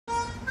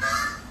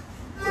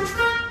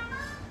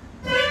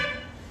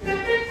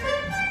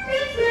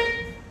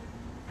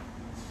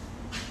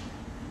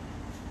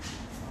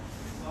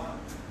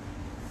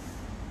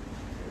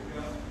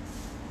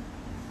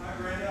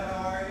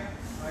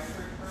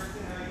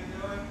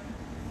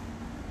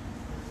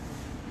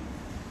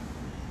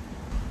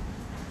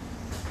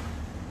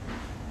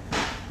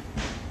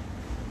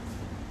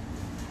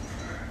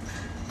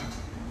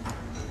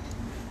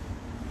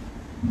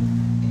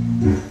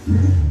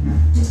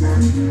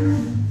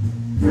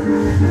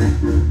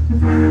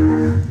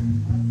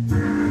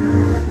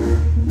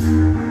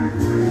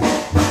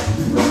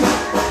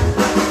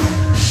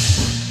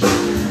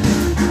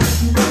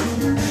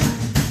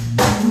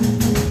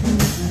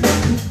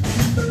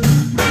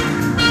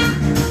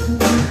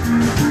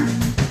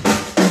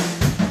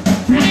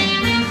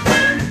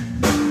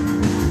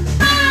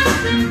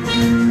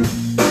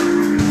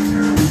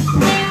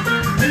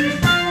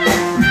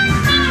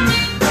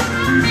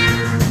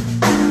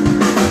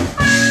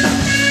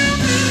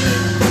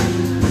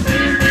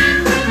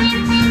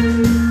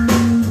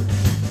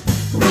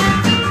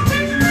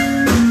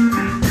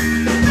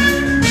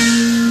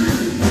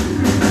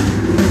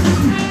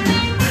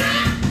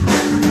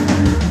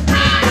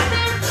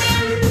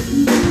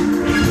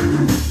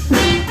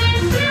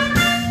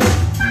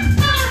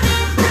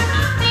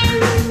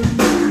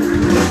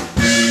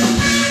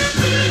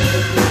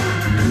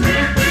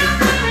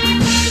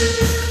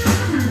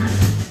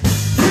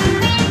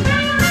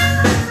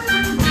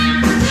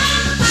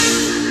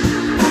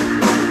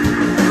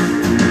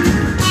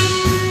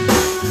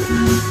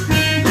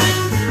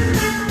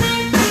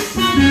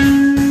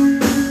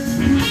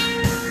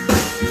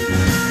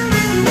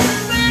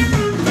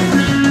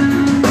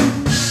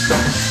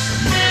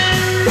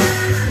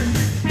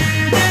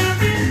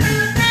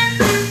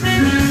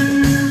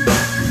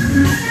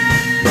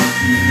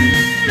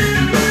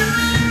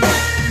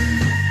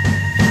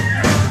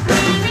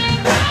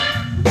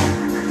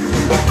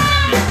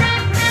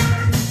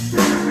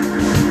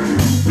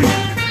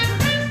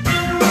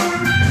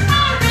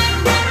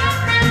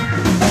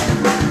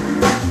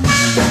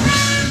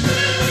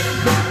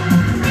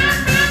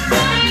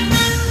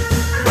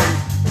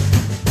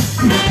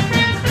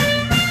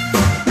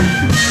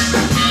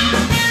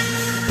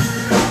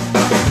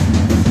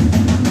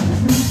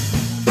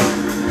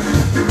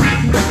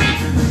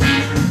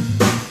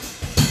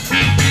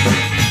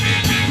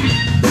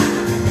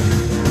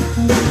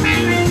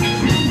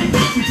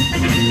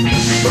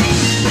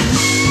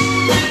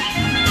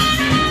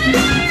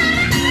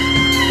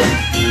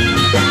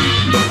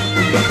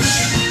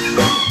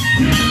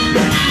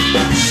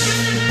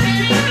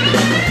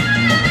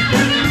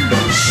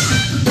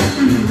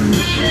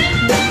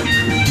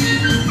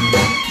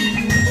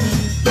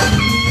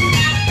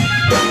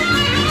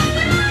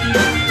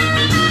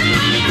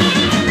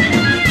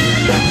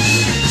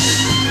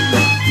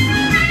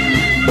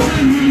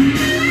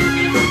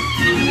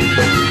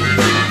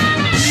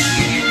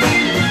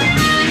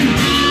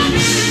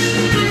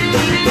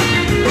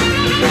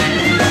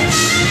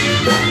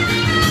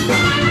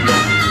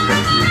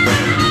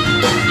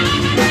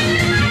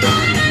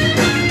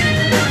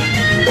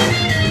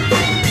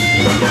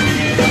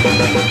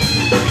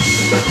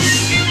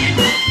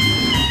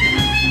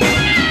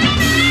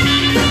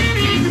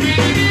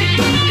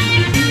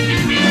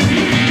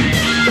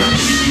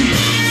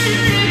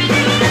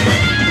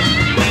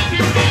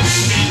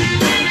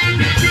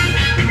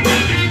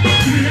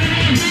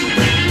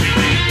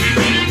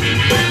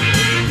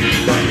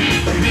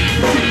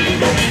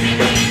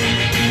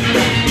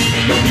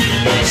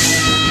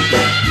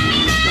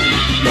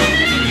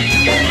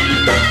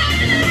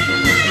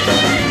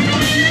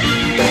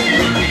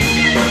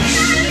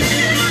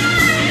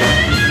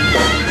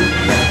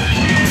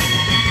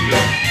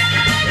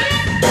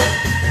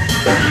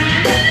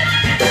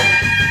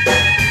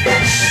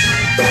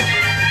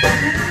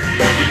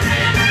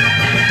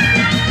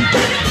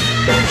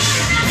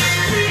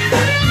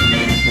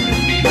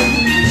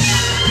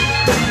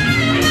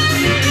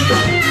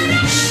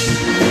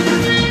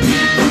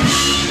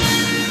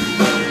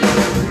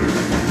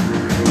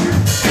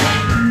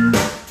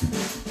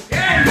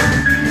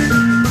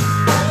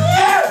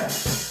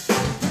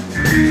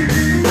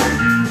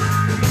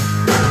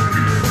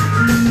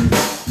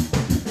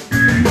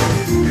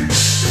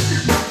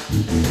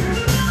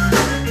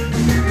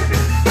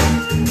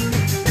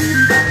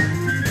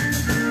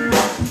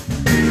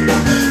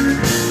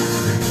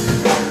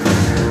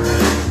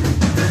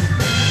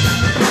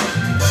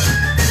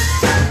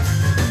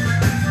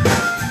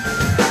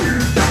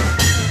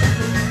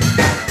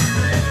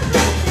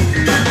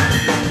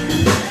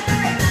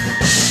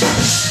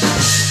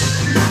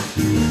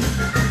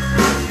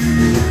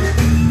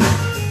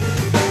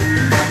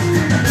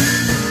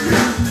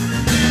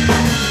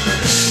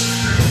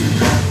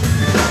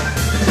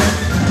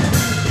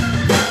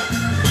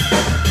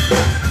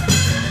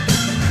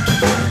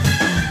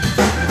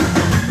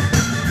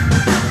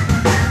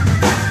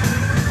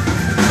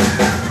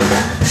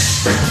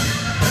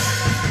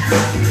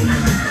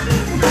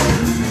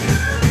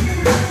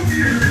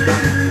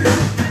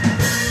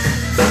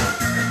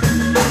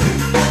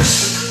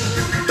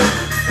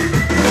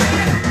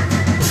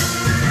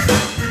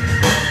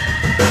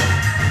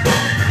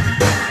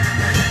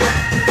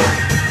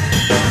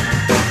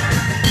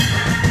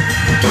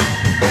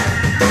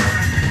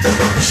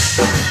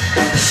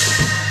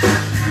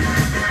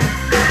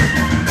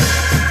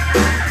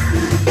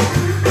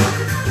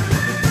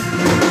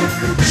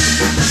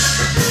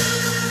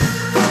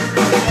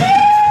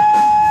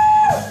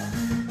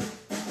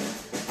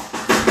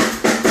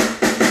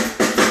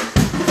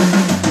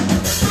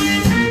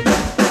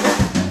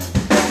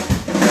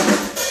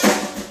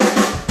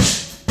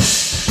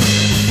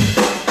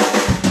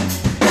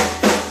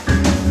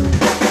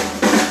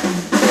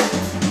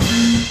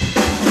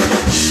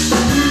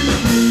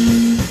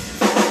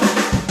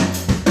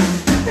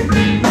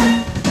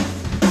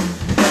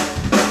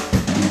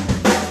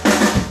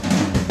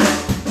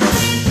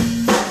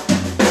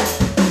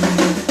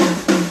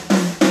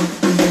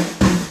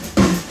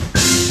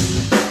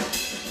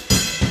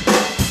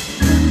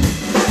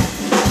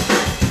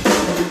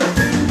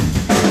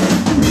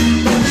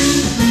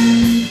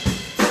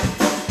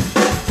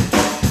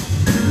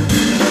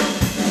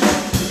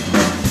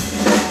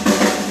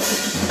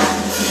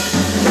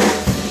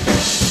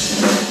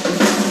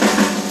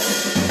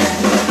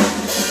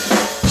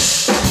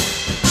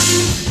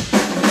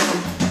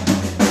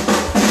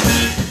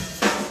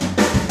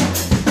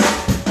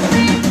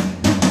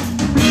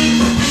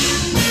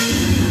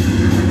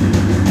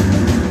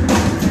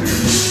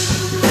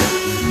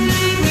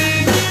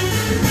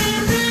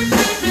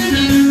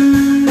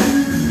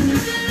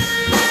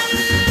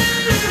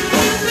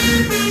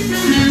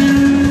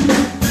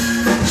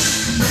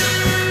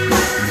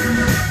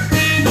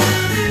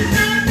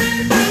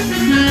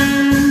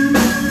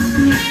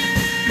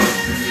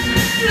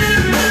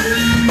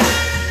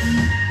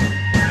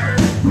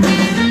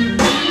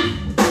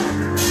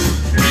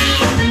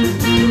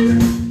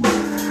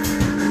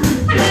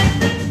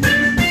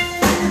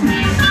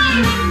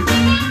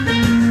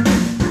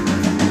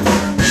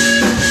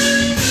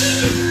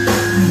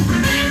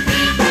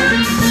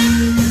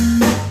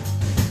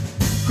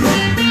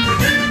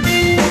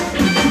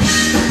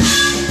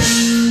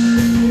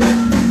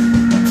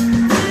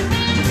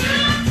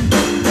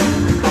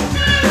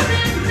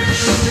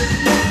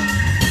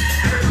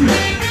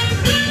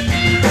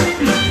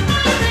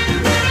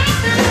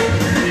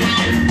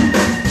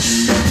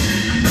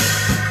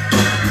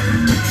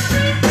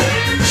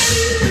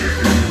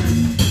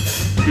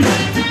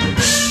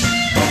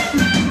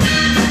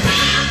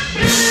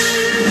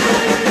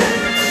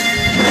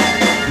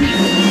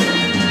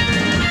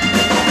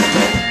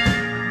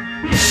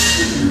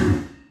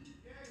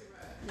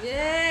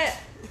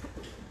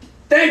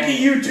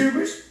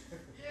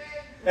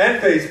and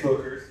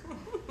Facebookers.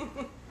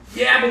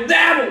 Yabble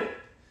dabble!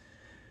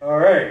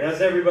 Alright,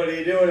 how's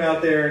everybody doing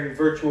out there in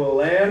virtual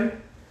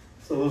land?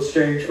 It's a little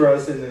strange for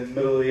us in the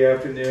middle of the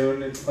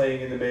afternoon and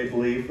playing in the Maple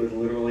Leaf with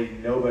literally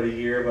nobody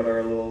here but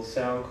our little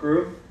sound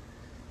crew.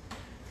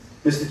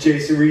 Mr.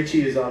 Jason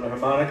Ricci is on the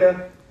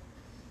harmonica.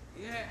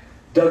 Yeah.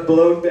 Doug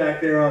Belote back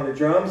there on the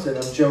drums, and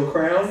I'm Joe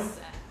Krown.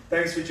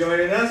 Thanks for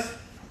joining us.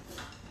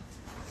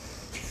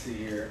 Let's see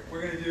here.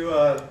 We're going to do,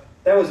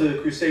 that was a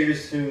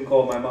Crusaders tune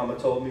called My Mama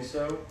Told Me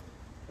So.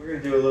 We're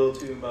going to do a little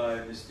tune by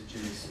Mr.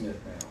 Jimmy Smith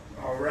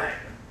now. All right.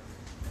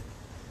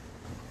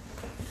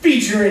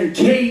 Featuring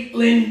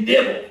Kaitlin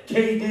Dibble,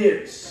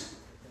 K-Dibs.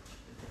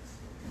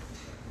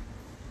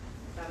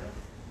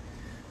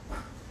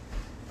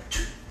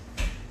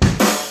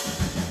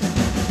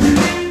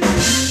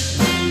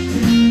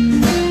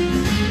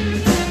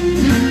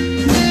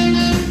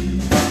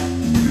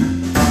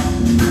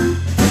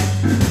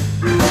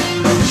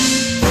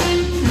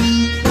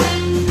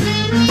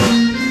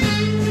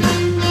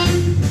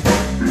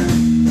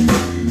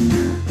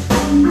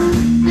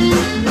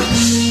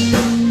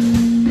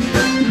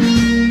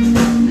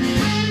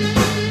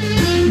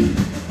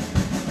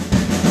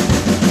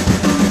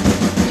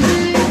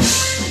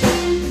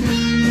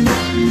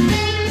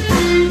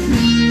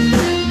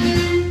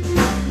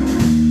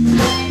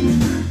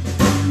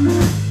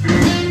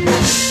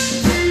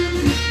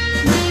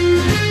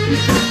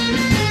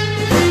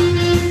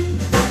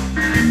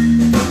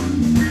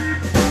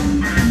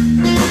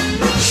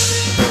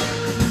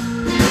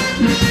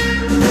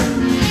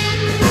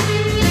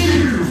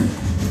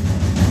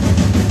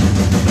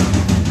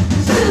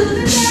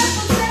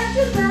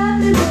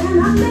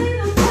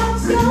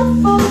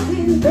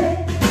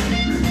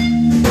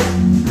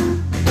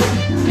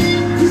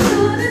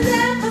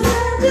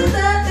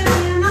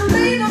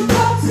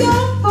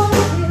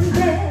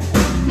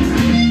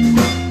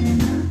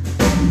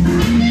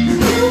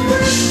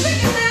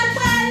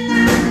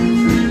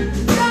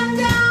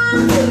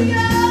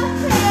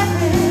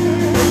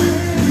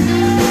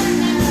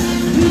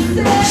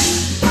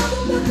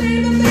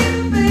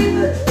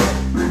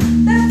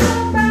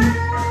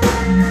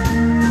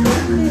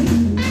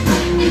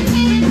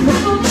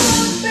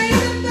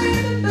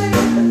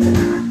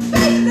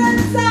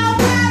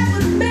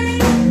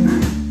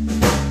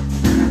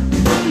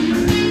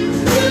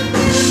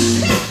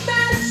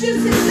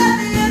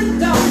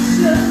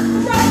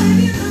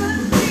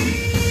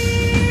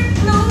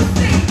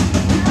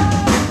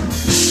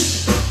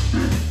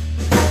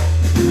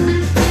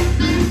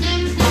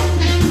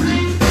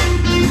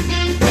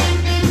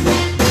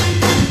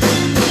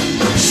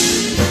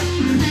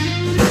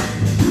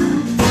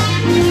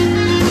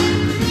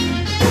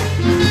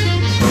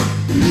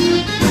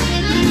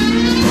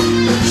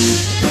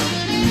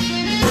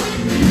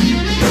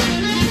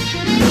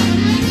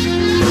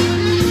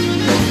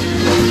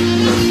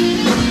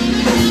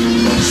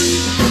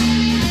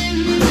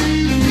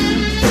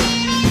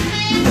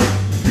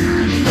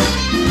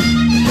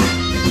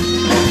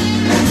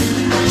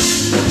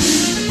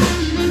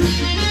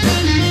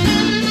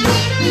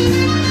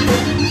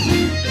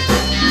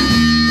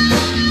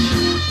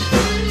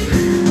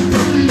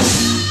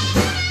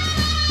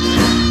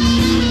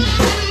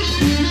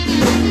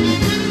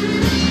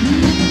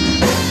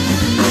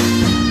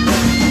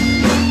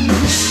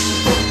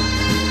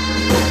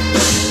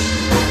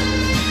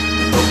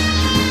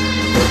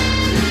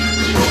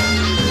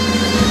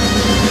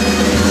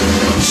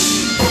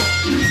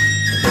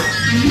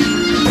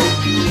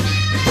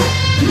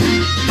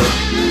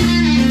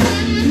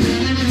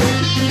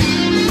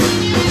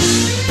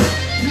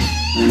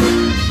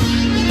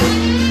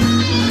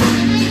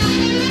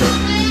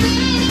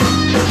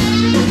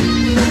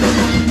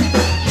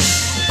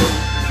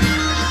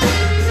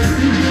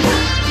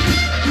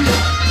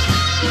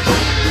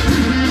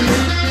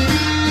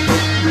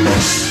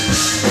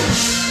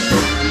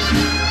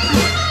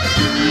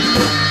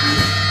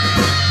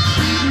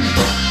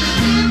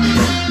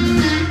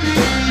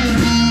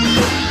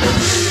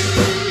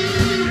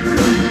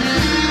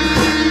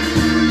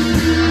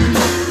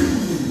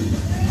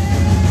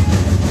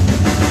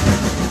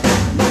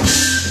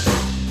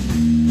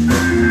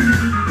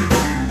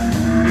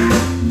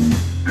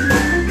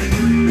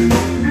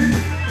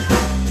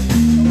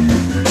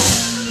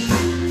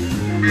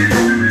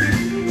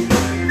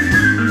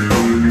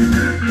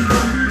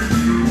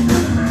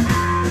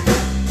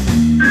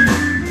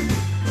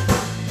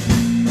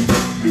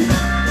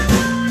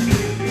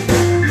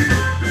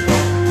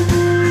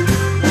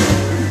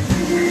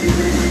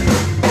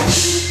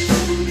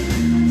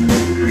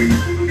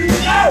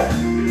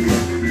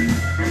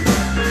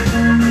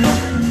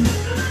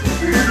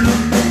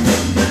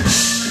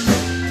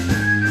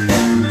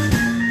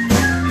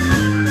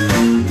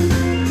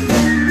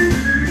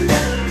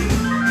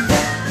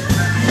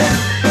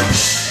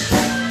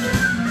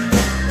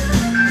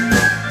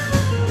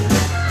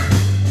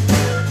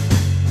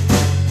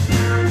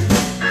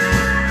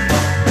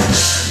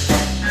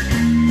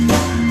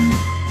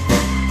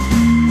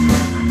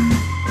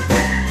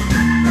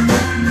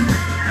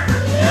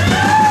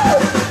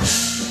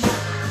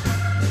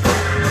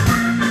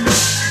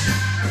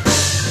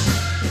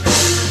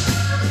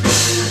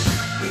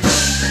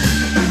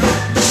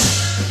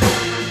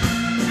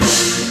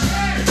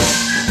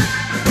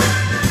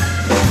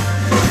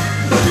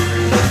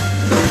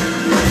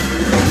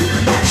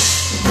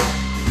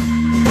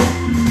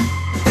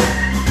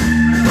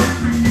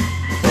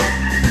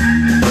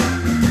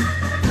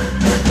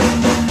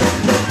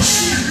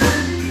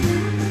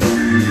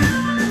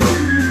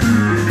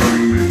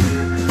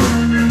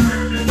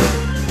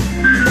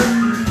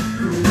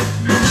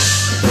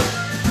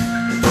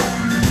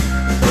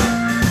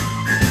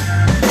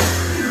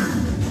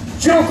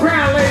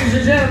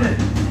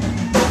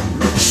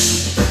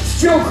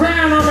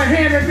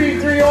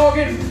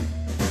 organ,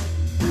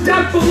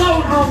 Doug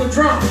Belote on the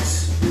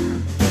drums.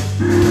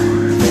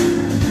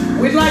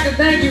 We'd like to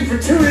thank you for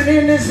tuning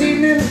in this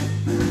evening.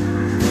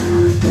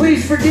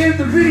 Please forgive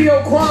the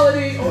video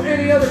quality or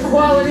any other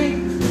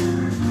quality.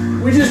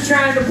 We're just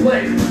trying to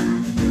play.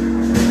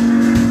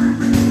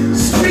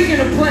 Speaking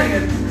of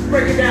playing,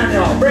 break it down,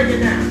 y'all. Break it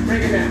down.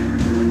 Break it down.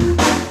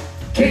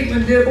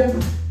 Kaitlin Dibble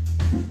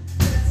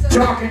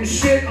talking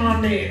shit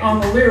on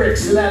the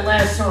lyrics of that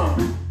last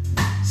song,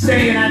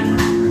 saying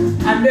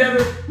I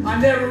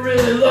never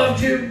really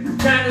loved you,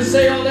 trying to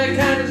say all that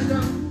kind of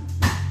stuff.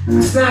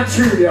 It's not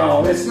true,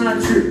 y'all. It's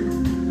not true.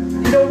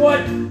 You know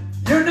what?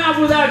 You're not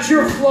without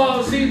your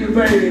flaws either,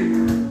 baby.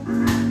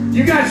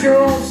 You got your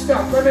own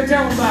stuff. Let me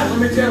tell them about it.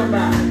 Let me tell them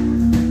about it.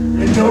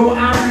 You know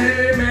I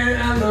really,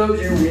 man, I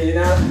love you when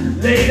I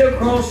laid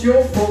across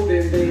your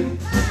folding bed.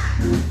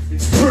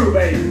 It's true,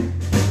 baby.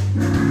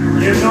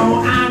 You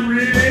know I'm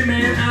really,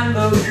 man, I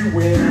love you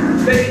when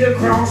I laid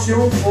across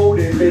your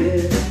folding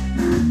bed.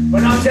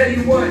 But I'll tell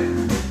you what,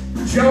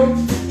 Joe,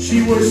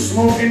 she was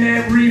smoking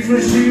that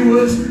reefer, she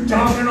was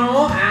talking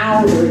all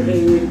out her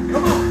head.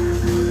 Come on.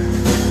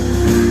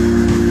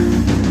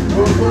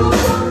 Oh, oh,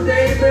 oh,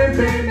 baby,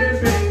 baby,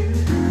 baby,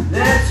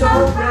 that's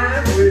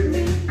alright with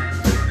me.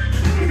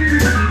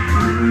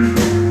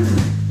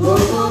 Oh,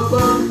 oh,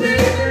 oh,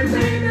 baby,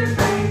 baby,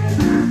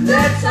 baby,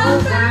 that's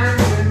alright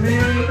with me.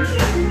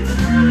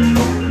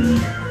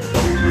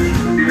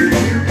 You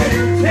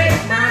can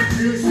take my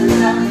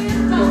juices out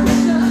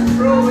and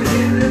throw it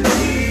in the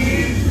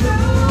deep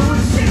blue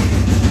sea.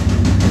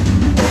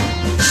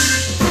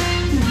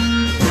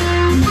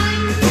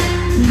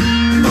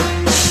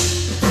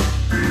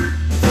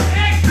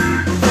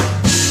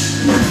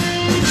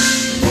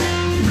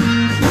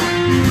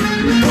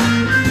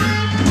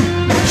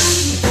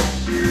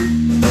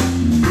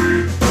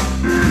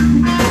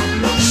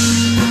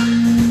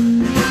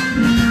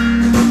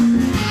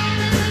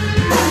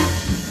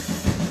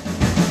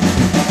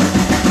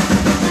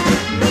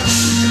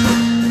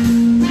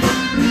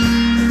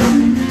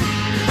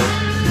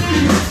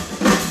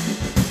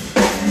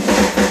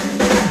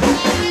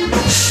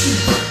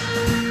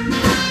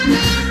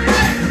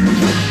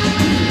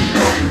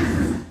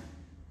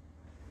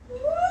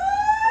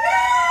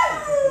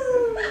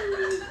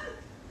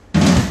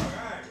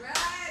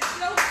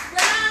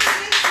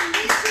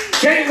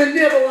 Kaitlin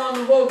Dibble on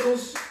the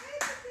vocals,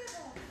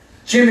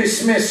 Jimmy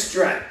Smith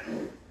strut.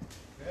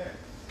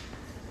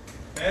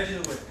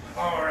 Imagine with.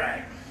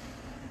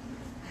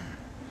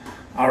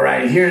 All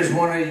right, here's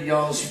one of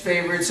y'all's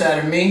favorites out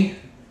of me.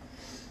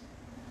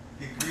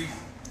 Get greasy.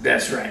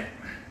 That's right.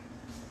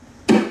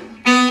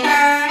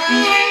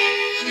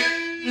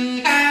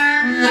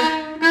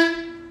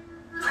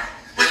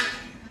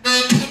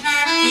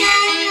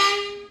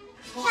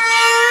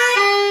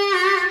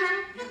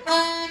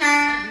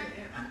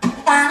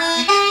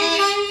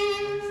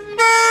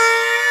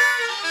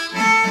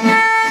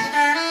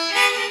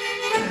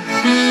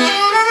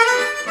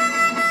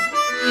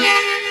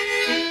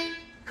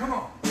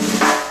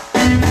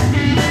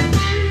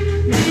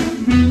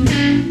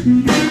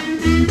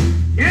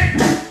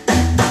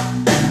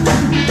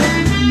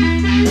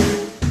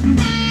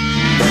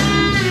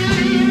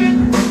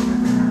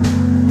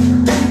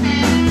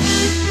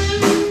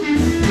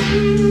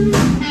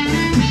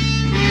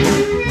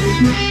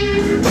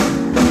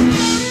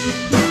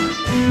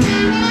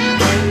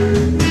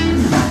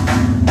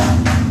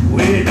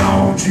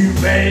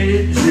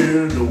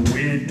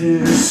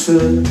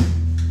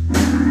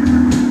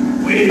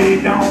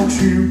 Wait, don't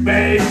you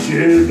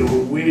badger the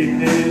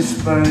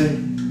witness, babe.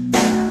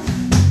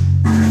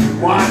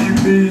 While you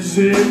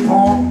busy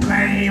point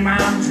blame,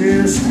 I'm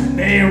just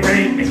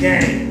narrating the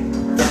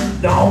game.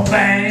 Don't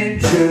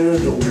badger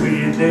the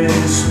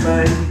witness,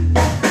 babe.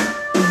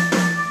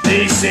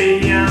 They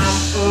say I'm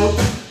up,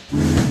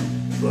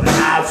 but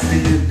I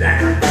feel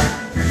down.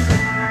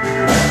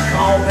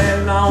 Call me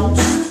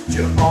lost,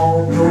 you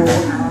all know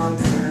I'm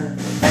fine.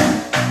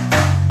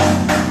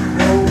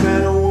 No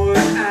matter what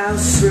I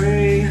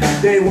say,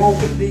 they won't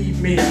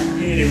believe me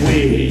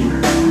anyway.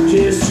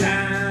 Just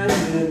shine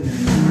and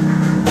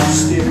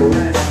stick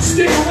around.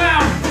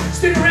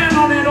 Stick around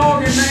on that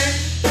organ, man.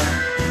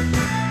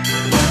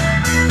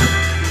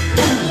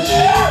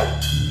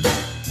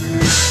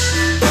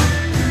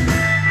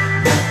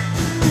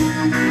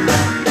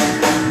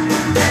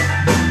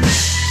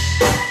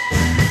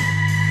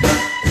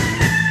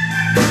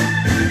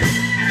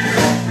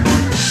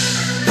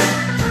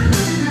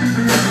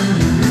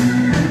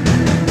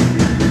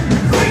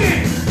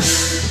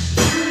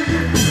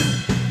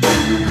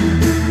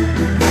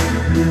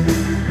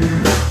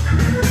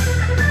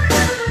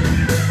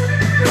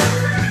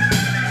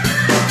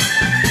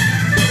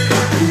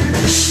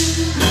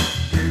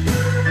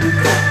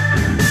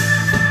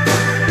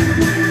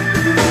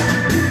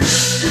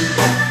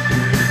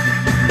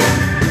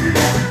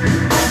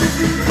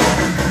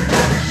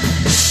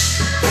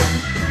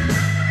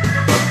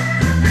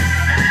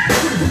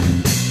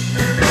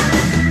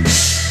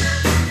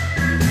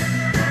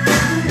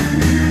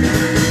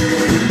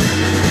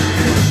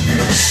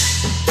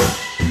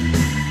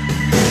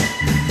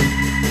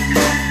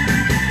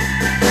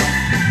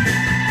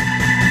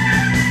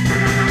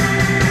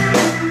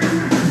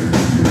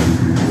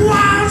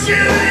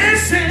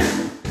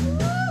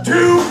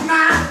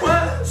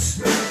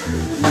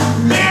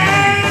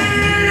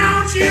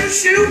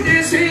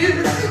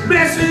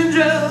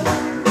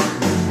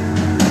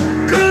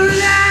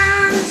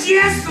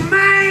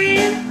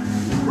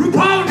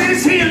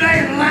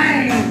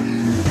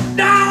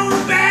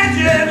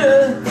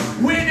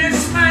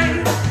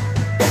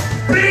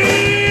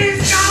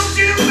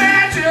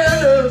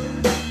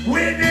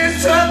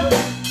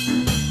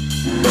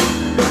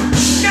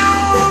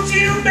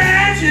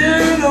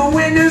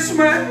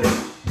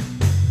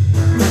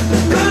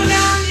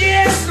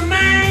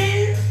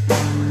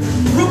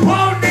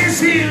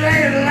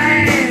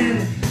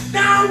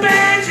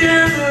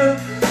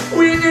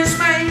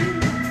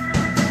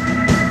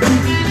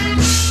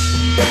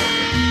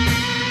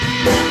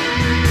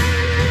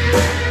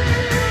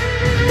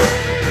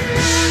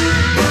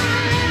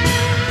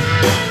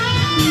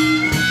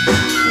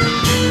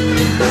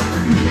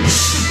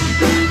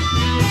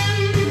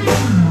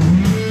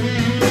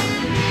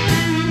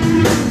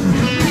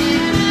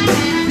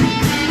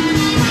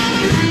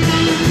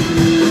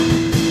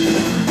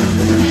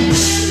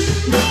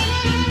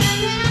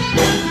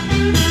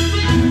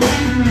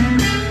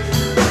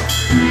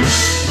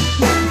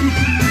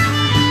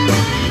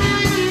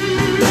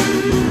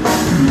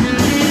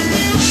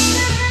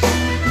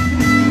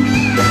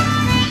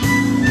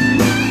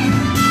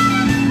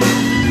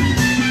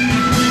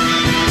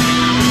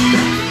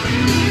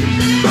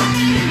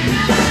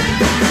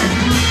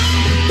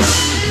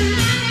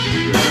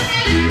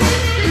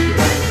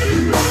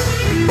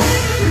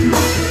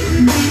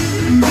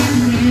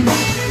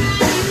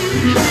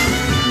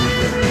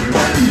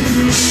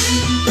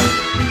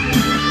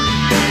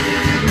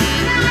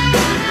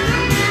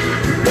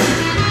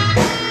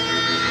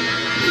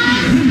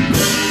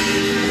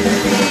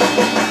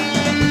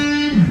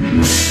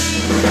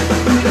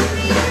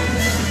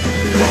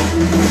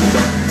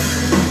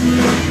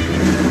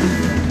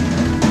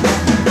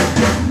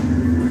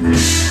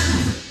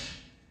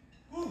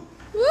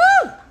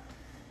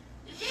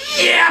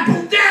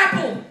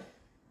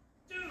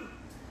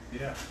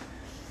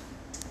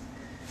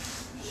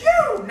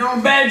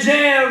 Don't badge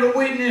out the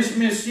witness,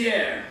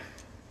 monsieur.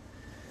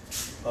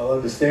 I'll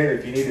understand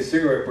if you need a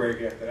cigarette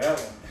break after that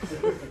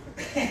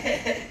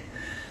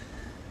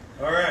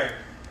one. All right.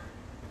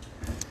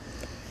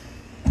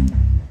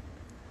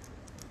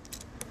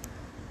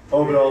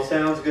 Hope it all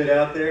sounds good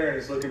out there and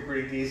it's looking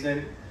pretty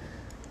decent.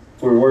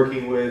 We're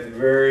working with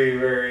very,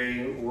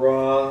 very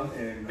raw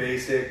and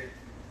basic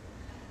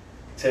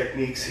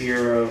techniques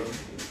here of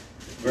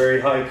very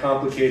high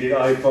complicated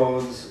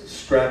iPhones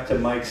strapped to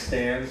mic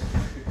stands.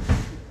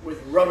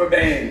 With rubber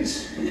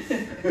bands.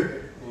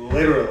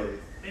 Literally.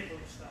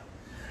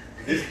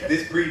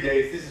 This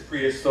predates, this is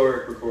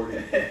prehistoric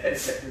recording.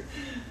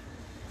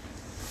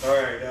 All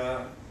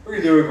right, we're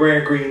gonna do a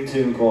Grant Green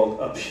tune called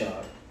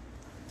Upshot.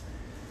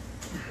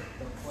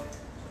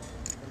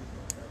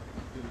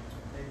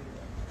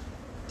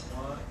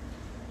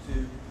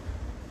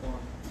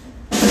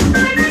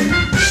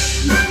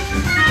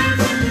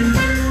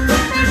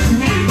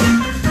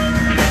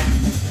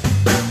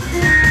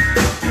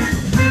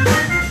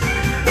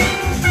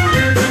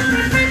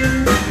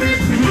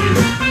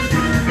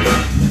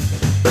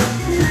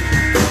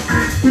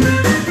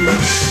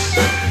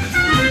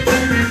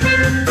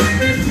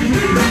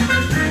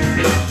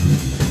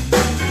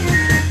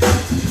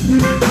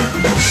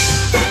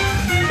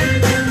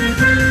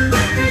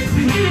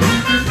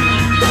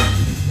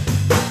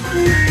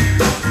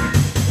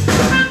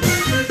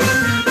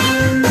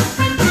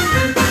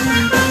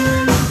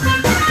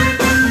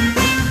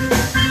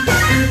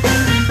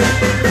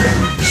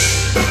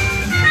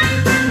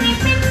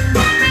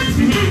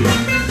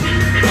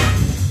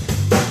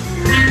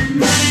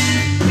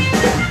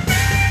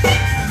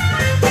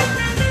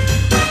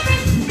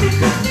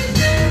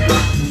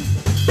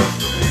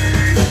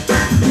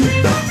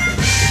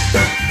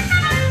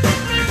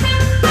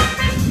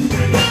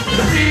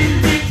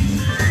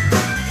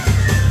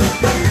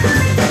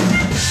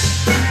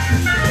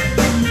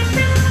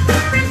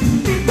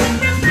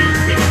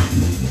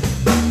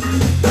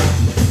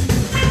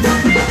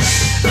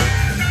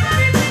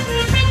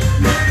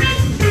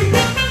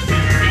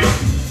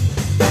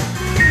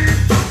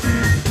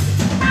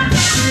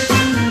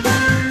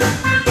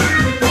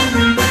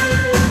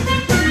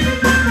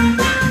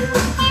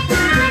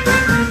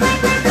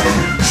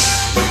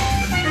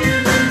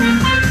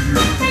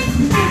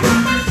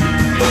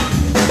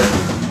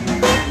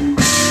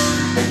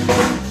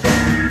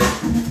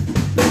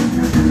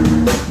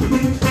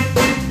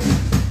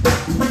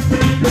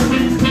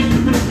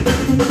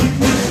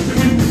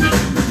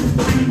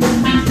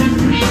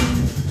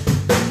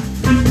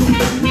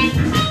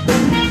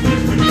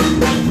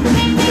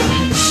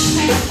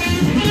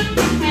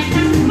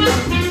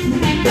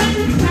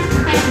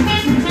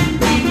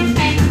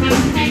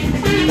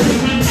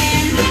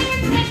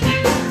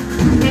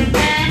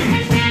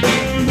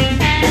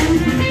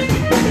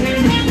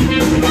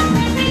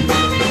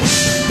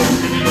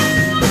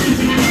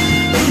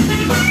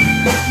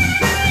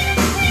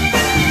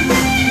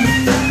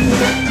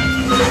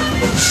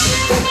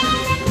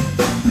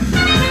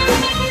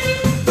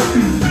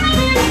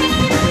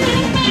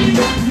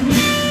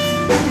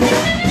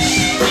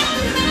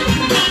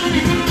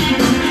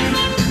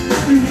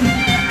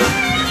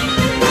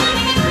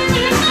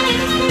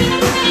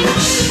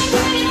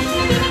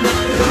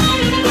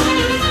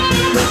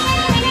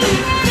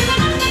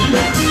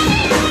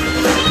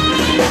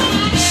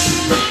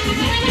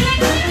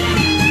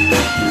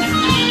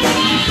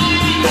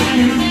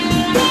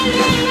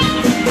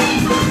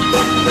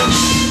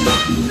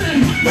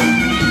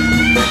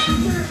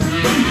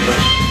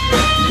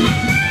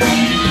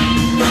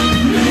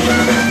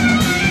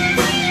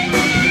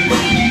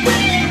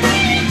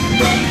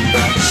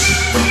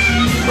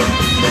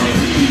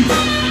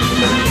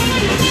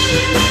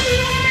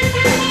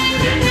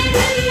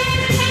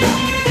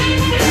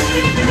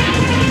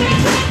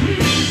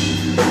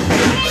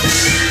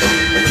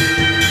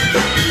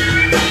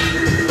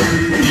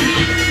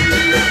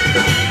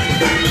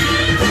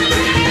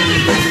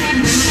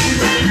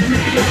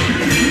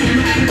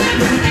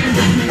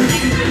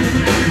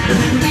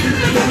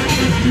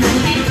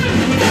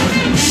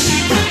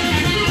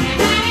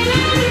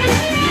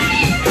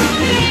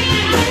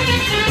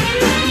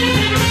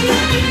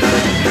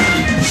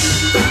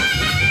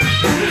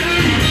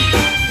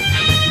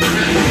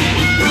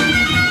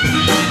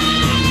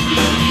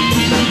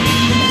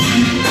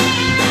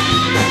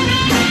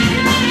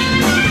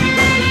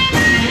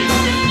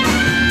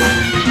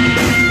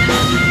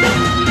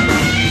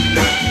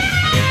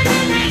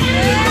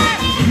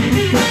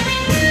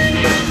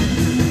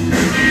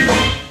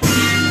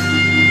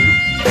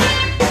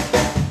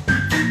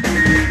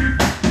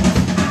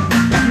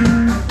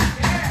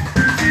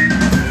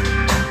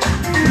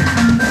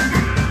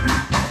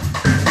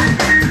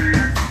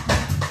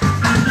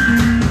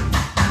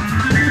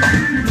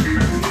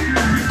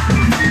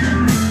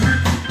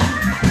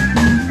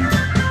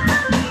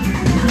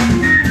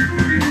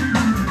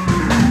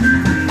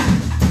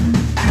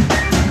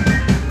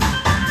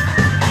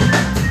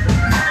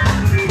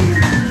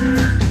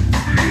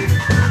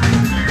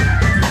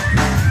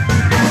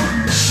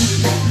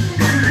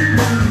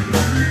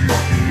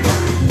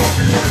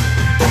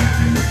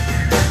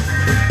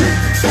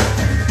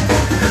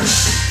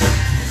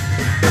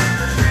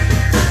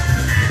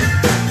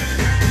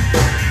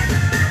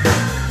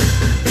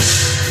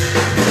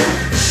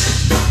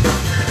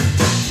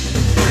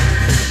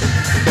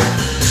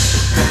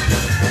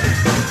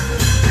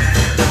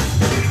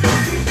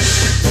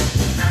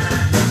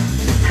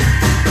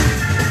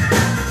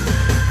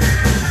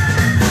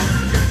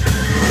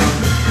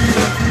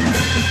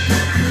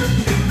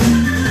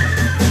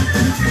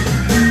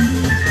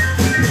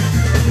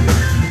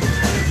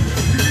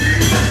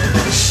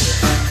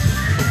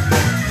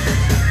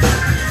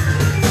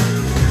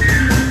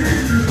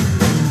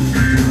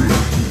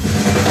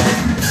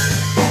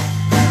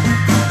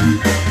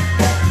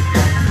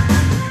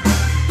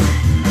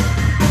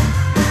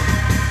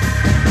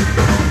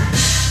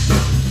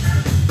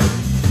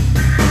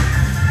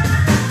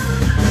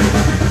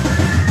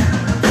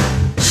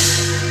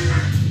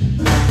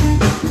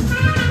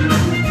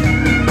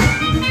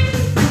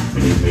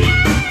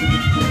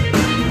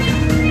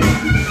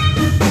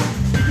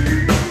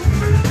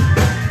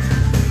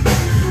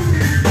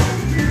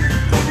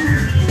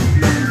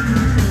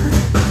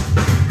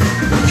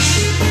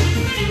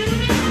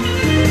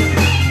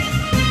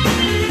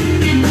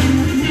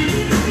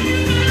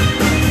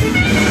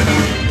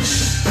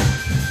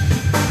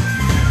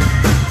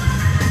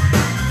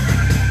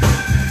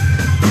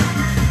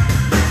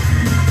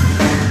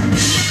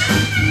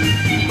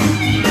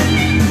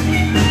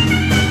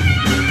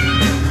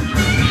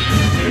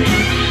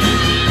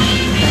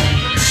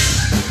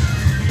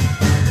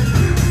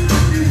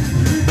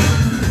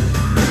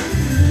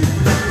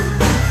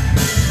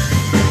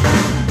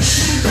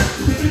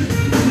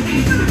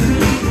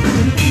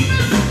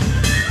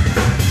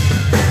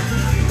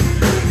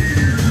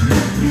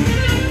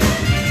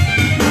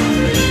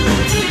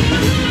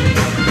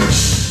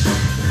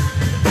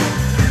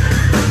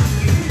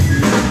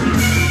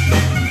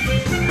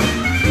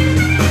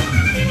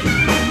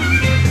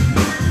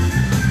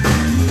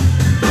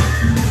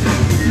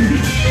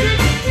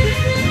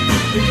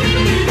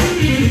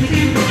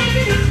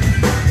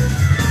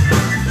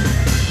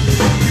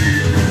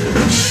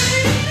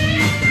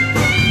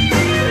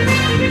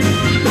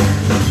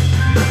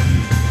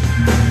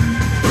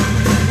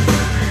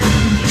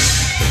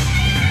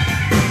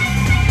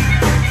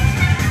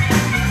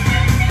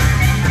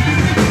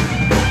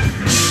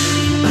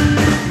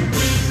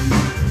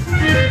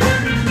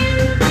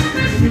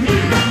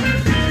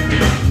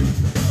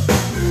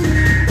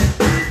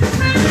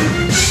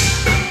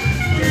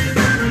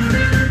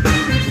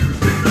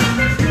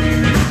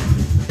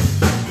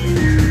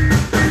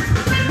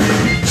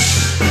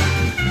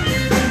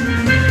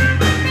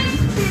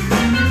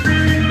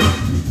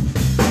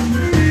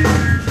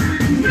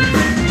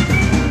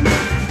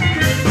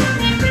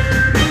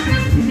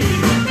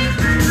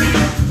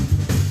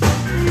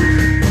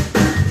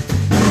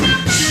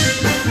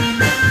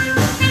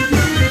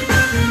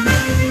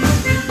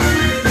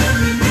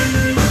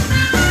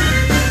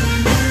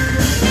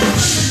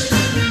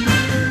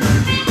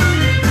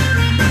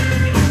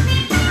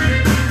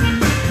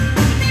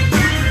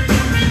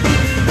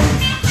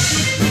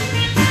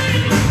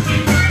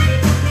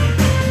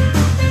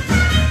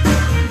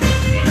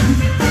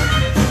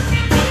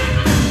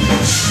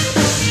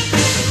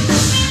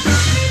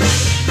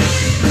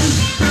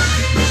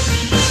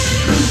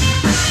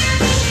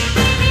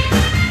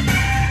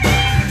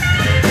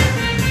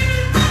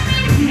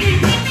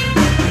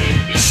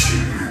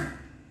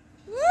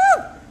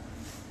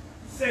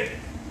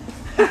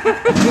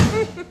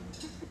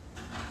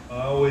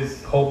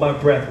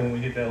 of breath when we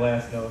hit that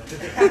last note.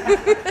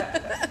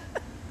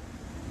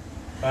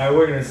 Alright,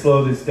 we're going to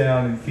slow this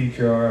down and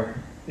feature our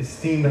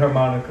esteemed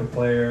harmonica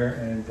player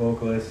and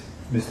vocalist,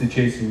 Mr.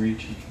 Jason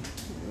Ricci.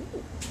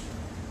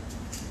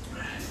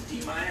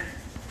 D minor.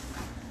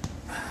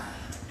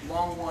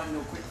 Long one, no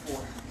quick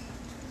four.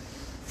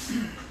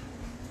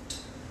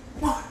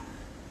 One.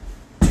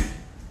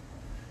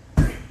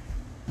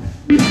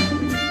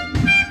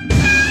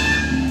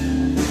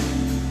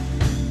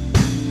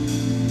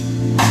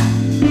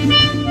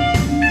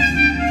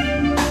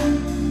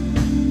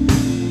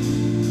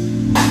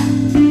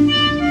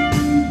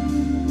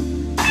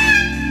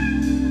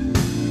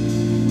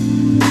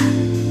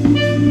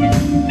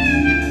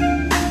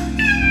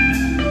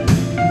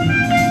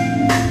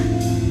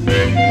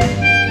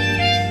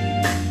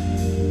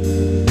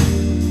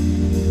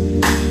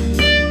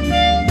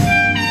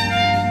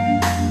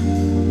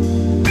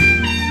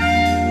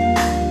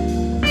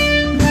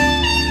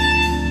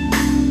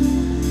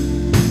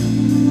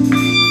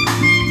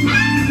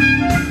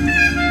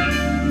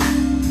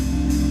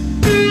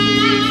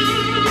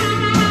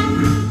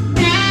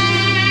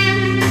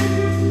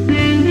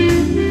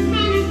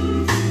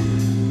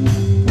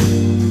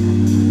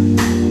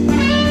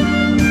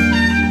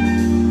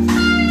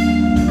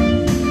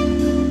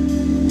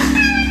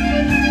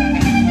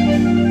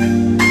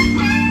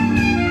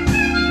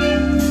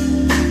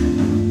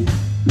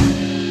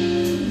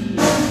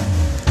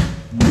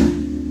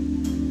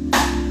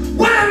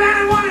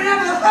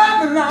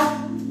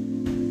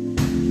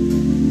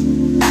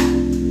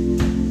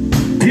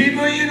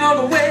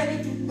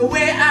 The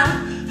way I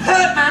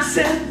hurt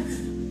myself.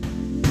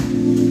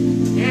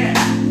 Yeah.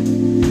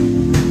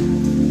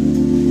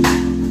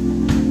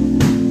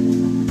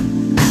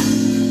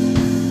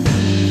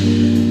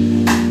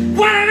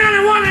 Wasn't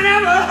anyone that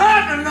ever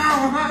hurt me, no.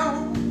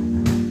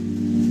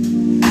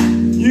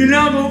 You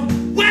know the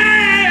way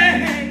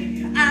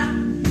I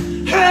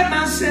hurt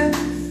myself.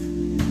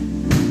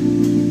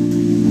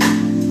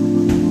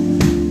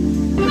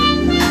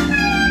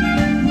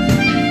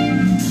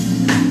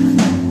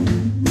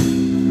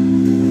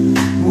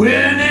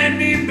 Well, let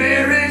me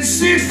buried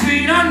 6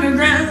 feet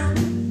underground,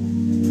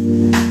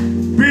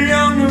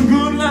 beyond the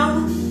good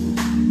Lord.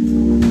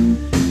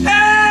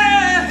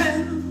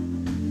 Hey,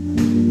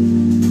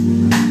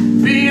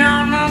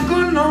 beyond the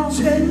good Lord's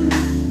head.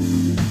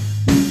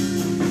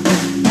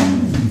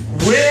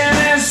 Well,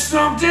 there's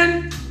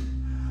something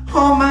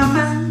on my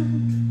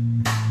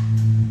mind.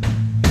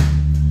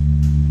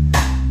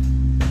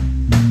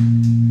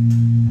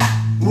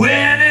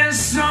 Well, there's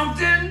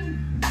something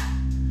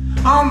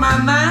on my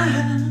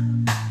mind.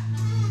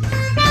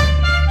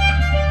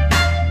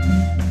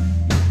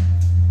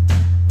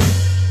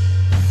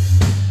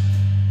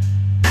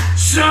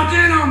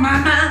 Something on my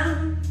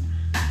mind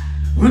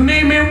will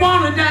make me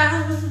wanna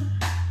die.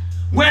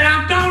 Well,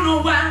 I don't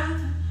know why,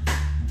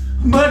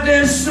 but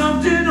there's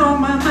something on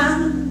my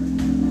mind.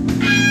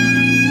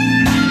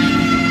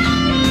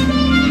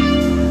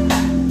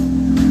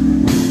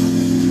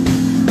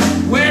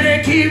 Well,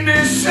 it keeps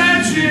me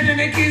searching,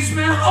 and it keeps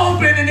me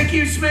hoping, and it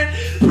keeps me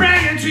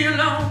praying to you,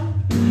 Lord.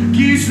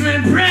 Keeps me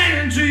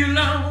praying to you,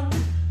 Lord,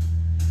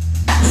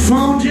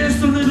 for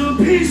just a little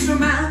peace of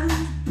mind.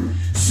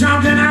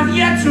 Something I've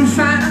yet to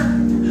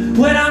find.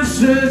 When I'm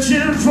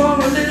searching for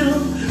a little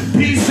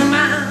peace of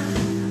mind.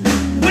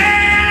 Well,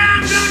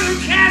 I'm gonna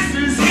cast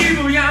this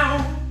evil,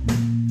 y'all.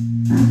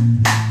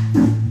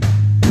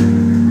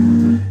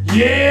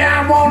 Yeah,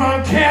 I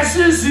wanna cast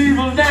this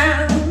evil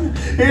down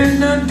in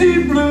the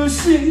deep blue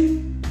sea.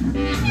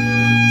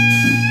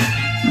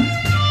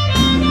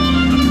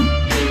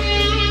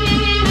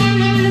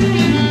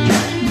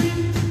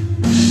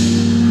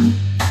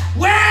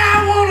 Well,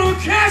 I wanna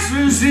cast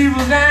this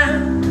evil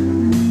down.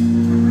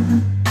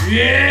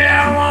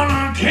 Yeah, I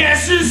wanna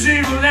cast this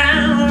evil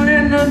down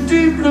in the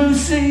deep blue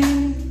sea.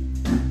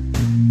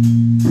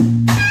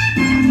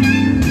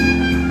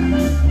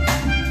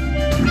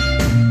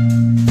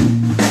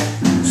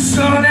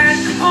 So that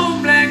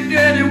cold black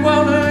dirty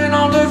water and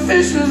all the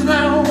fishes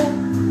now,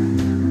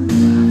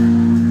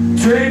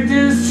 take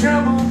this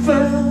trouble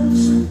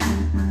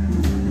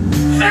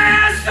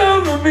fast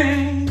over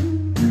me.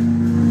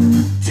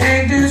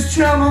 Take this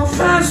trouble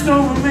fast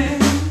over me.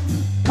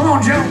 Come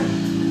on, Joe.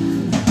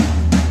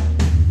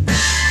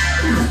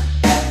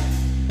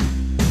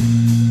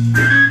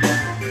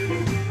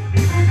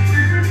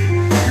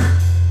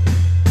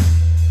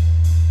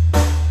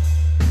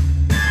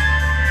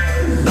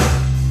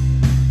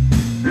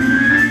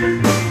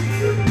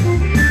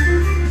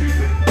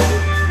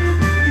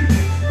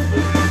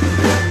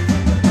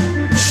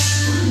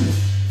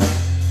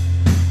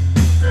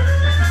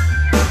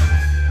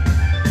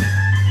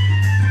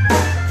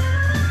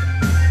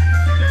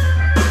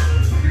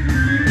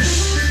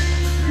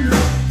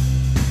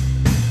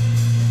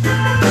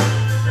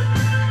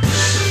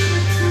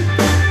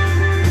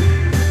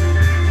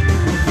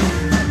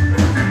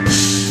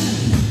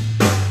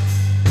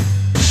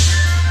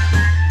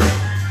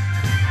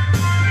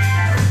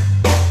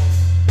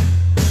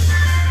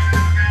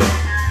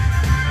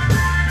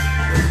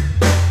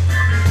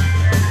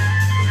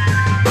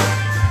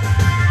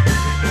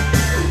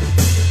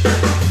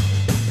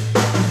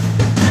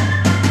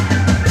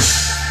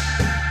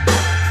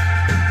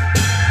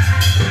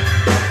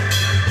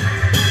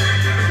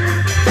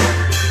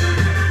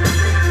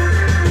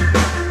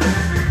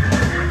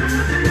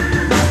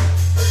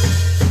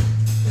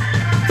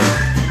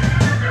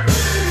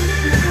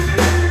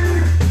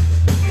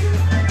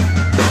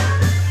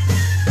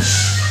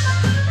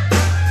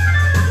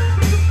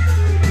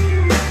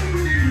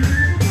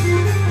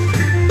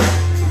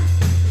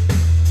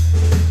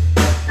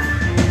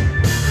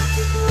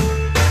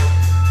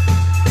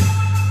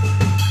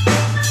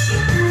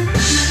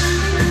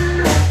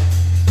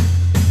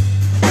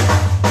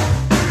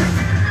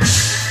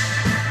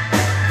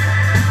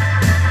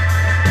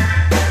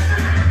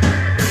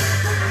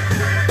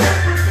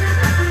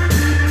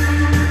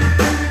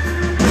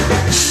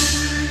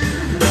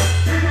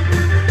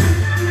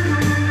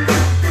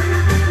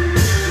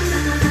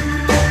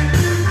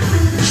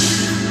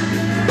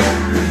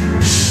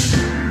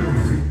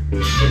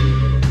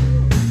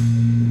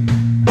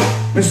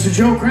 Mr.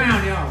 Joe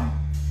Krown, y'all.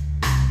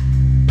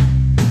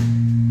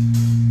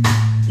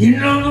 You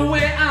know the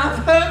way I've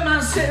hurt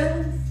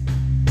myself.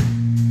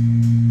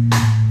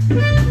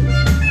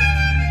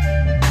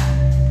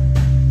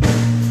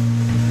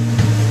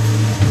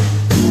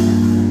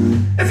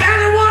 If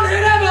anyone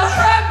had ever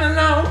hurt me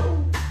long,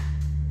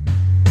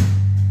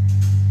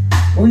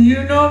 well,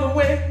 you know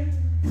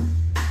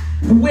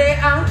the way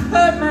I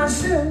hurt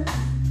myself.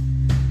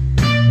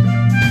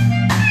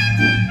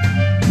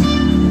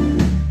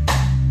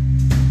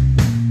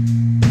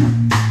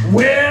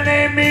 Well,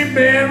 they be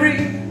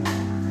buried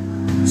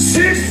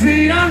 6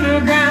 feet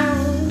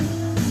underground,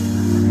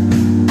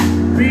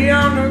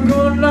 beyond the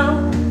good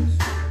laws.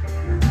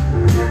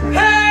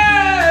 Hey!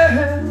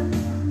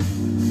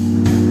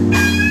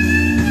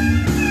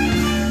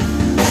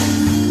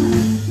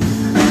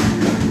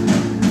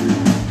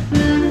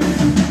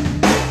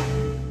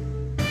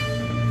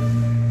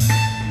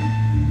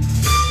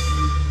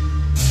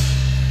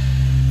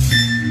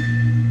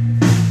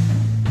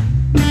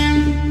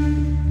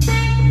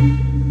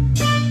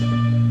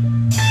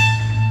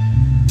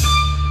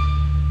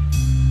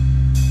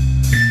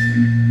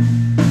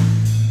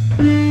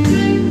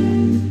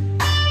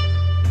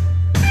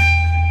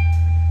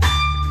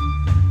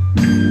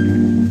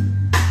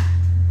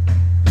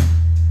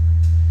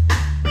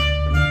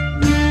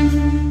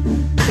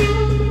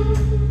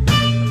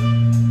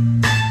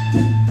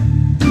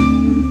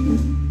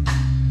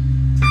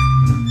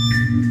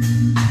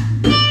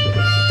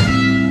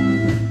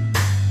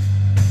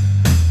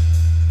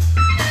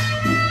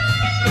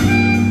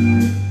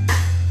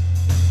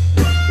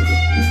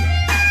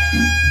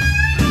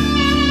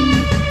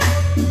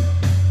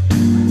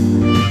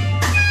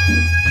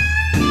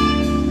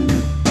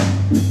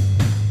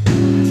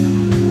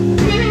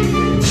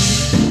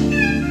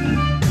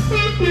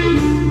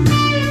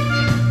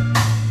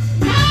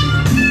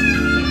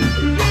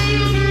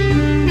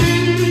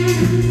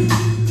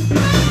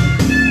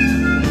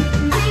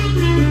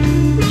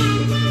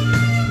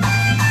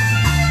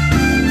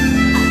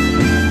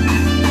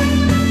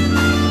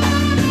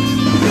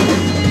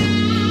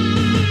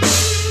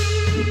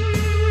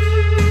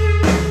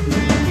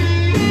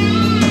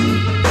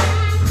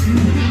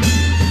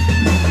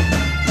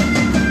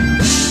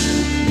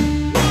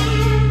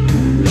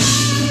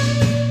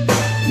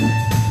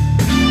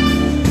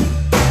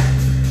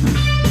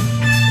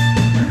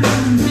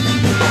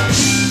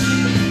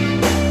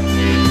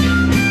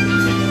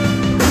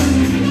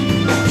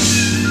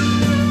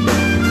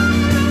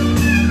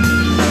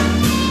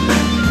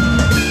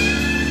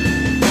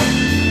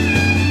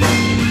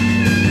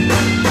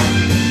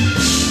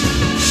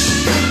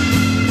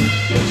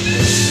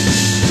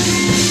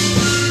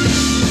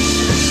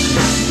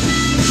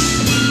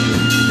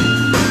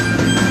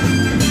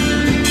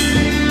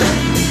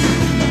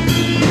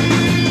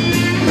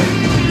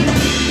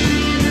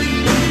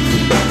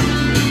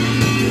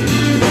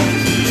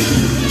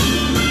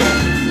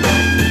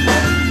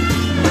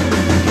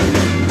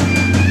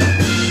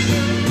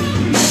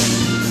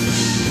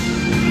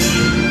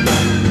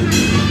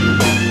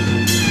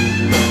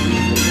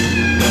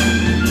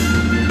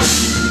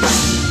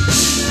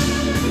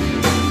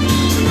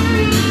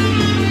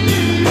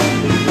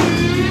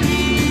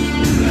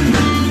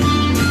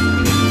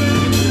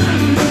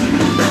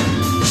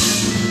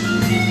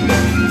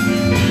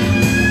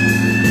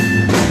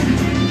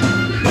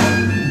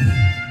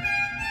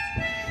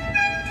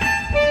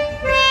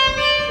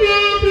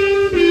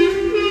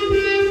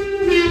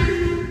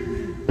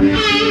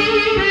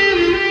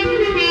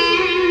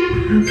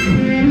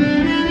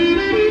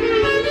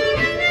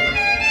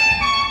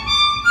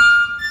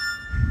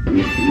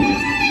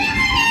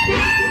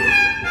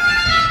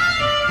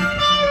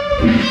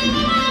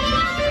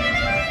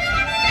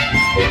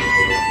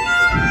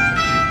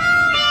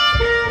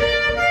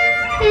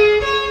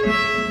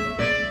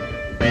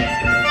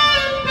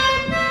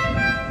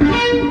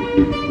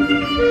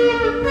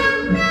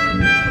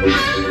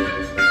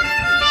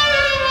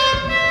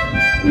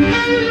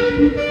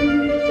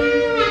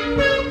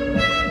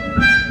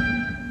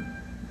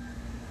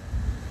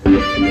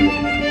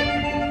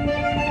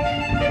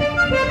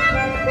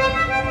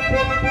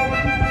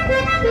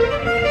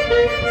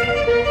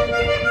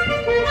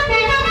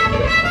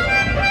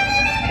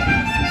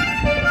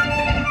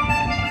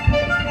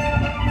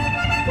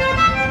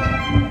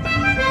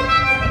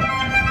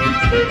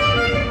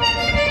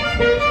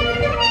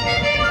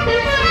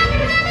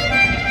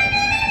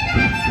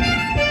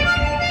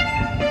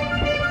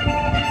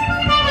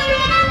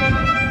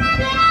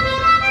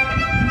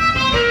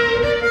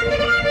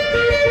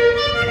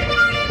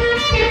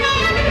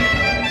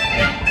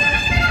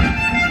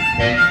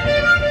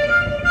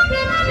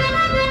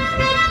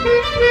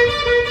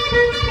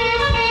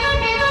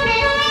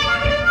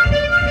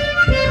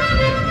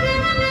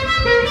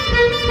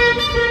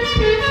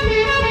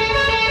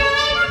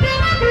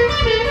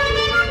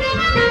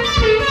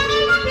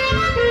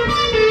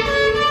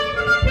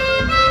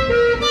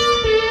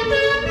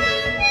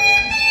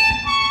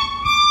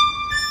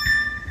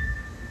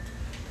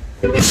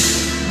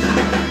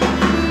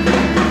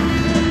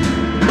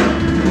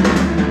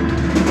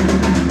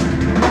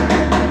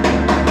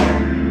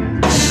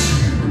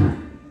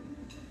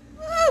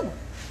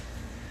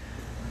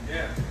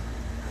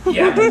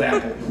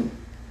 Dabble.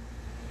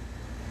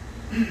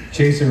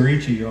 Jason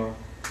Ricci, y'all.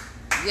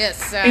 Yes,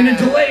 sir. In a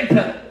delay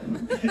pedal.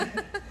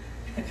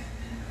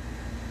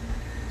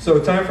 So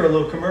time for a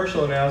little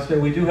commercial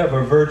announcement. We do have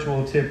a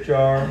virtual tip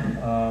jar.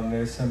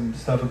 There's some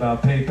stuff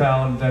about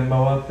PayPal and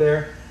Venmo up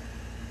there.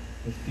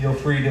 Feel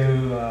free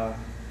to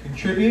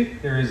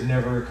contribute. There is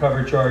never a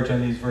cover charge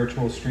on these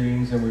virtual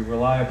streams, and we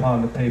rely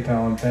upon the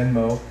PayPal and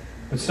Venmo.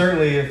 But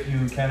certainly if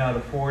you cannot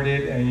afford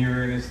it and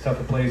you're in as tough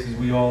a place as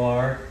we all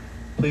are,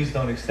 please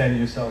don't extend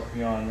yourself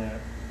beyond that.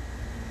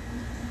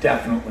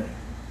 Definitely.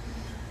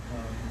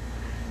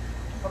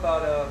 How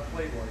about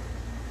Playboy?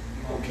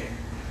 Okay.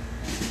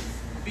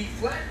 B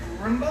flat,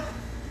 marimba.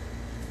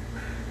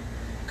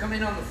 Come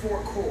in on the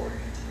 4 chord.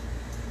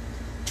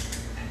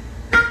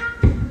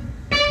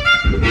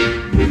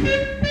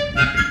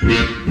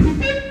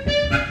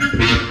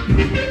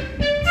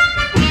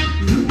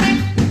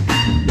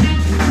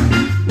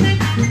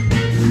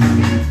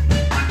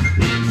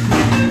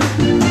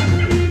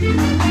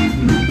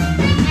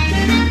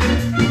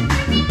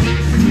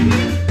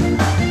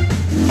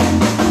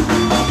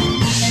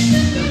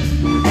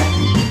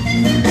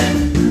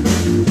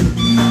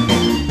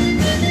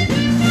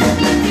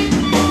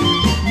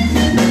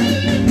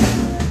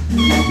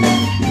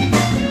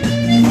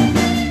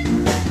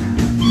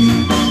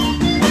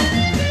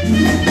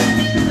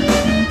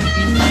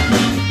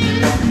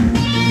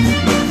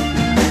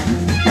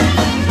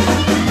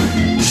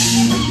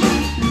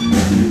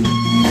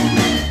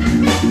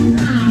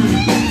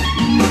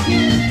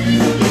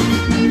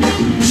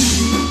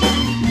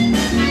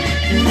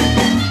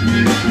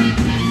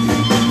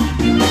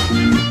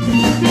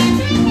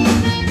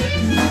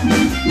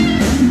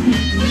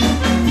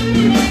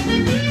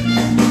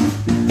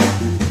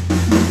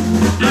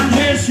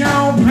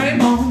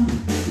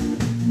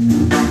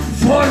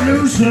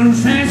 And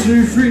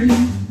fancy free,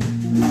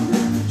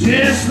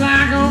 just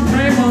like a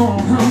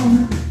Playboy,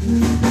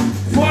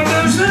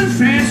 footloose and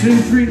fancy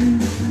free.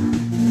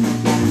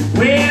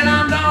 Well,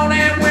 I'm don't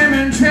have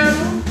women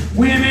trouble,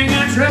 women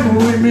got trouble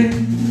with me.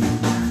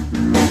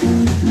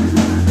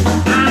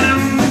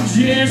 I'm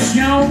just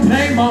your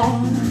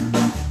Playboy,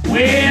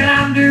 well,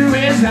 I'm do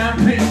as I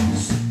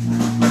please,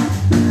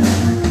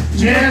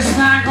 just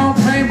like a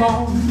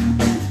Playboy,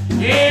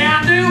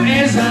 yeah, I do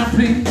as I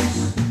please.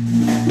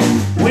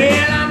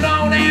 Well, I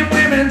don't have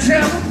women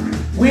trouble,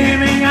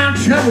 women got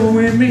trouble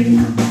with me.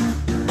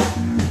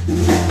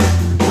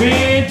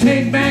 Well,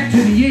 take back to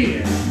the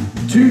year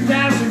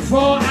 2004,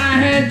 I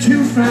had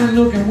 2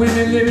 fine-looking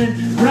women living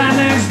right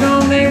next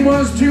door. They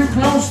was too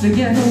close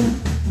together.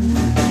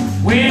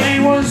 Well, they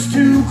was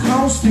too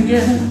close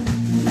together.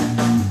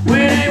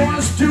 Well, they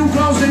was too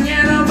close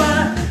together,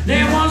 but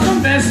they was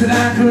the best that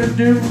I could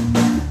do.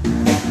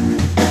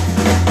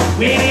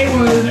 Well, it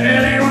was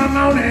early one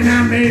morning,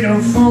 I made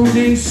a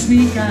phony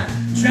sneak. I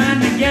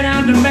tried to get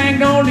out the back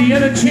door, the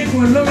other chick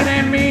was looking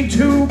at me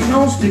too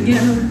close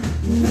together.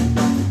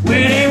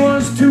 Well, they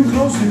was too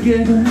close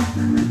together.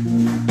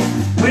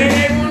 Well,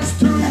 they was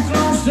too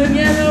close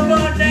together,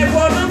 but they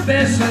were the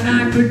best that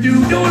I could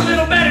do. Do a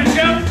little better,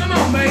 Joe. Come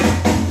on, baby.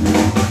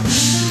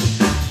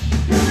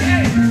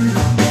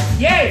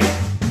 Yeah. Yeah.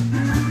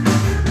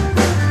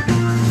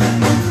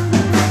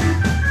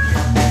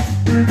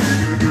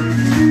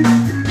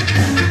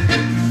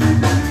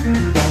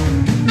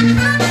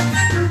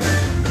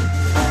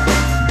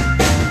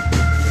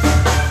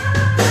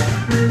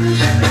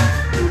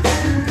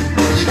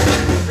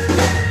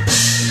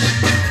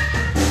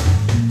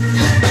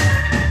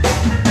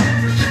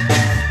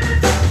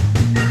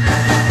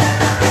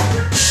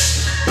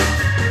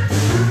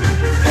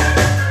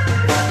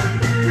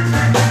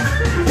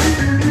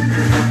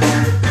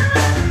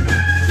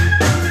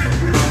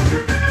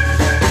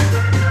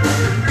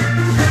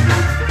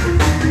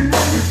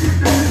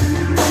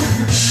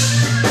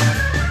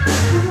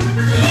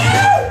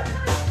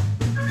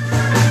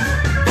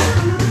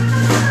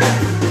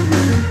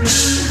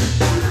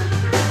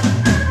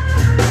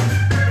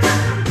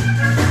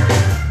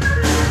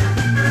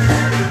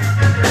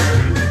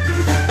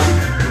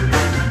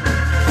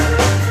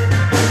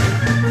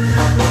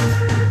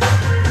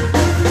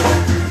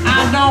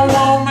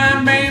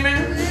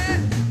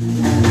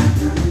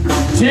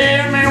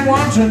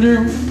 To do.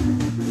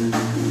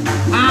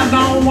 I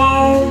don't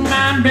want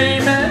my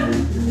baby.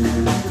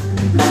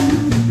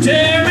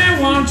 Tell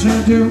me what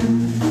to do.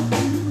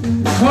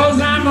 'Cause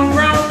I'm a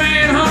grown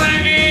man,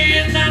 honey,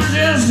 and I'm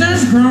just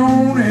as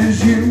grown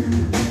as you.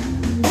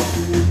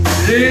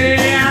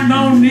 Yeah, I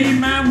don't need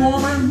my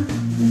woman.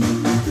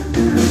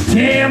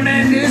 Tell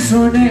me this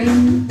or that.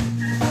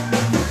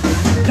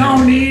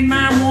 Don't need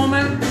my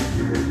woman.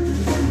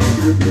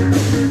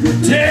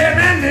 Tell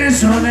me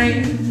this or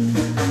that.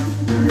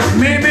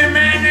 Maybe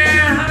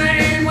man,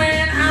 honey,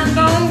 when I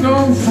don't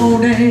go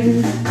for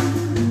days.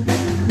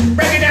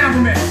 Break it down for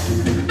me.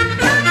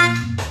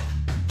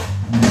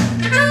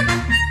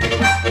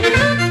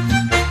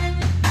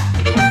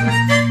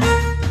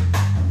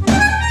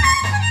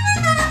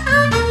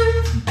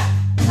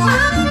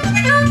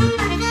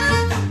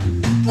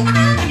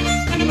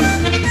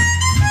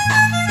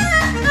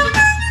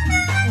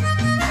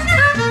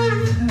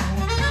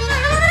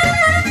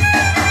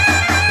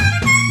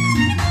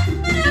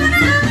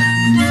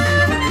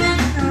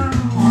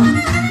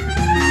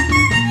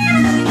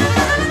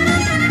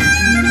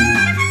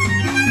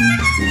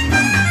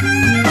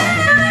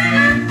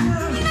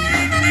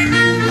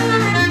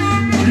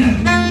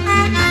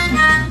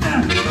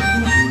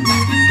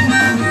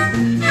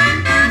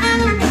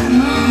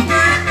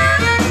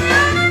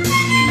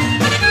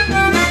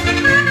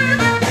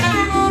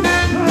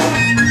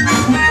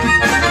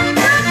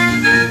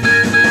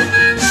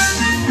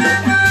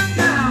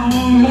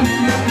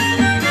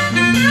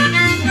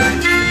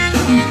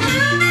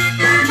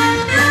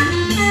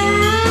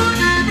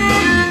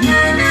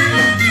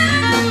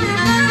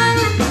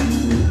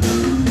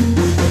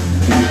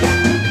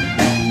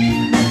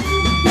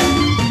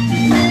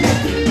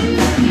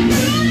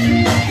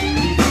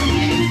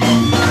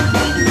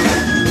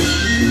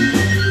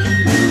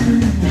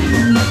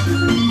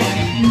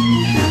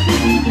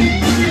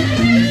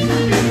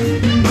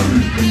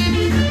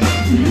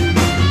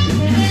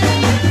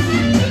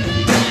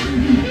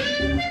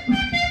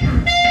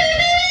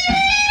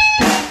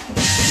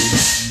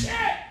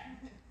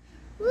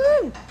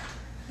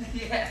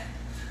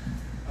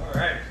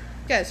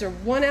 guys are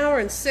 1 hour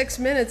and 6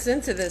 minutes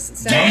into this. It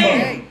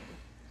sounds great.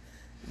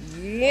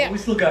 Yeah. We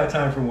still got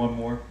time for one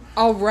more.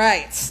 All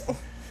right.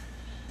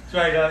 That's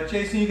right.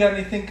 Jason, you got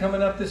anything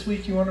coming up this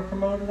week you want to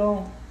promote at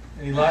all?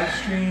 Any live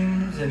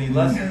streams, any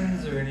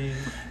lessons, or any...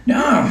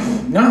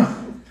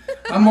 No.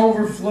 I'm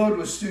overflowed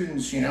with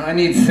students, you know. I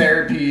need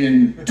therapy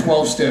and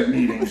 12-step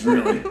meetings,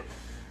 really.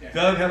 Yeah.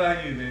 Doug, how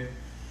about you, man?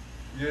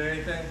 You doing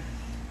anything?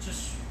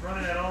 Just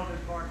running at Alden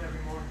Park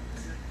every morning.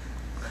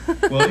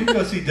 Well, you can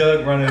go see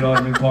Doug run at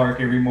Alden Park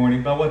every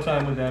morning. About what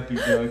time would that be,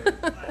 Doug?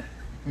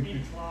 8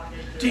 o'clock.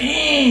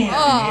 Damn!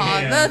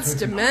 Oh, that's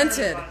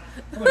demented.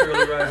 I'm an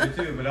early riser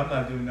too, but I'm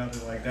not doing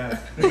nothing like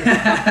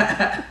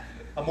that.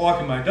 I'm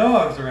walking my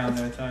dogs around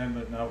that time,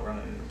 but not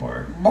running in the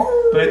park.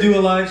 But I do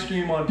a live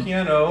stream on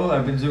piano.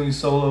 I've been doing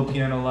solo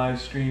piano live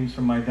streams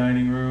from my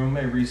dining room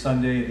every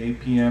Sunday at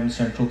 8 p.m.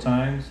 Central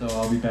Time, so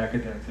I'll be back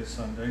at that this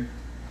Sunday.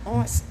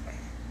 Awesome.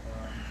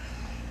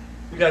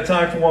 We got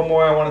time for one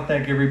more. I want to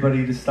thank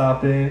everybody that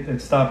stopped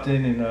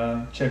in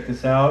and checked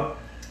this out.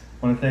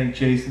 I want to thank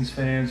Jason's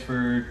fans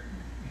for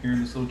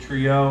hearing this little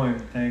trio,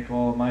 and thank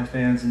all of my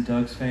fans and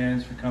Doug's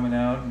fans for coming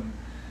out and,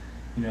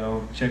 you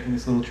know, checking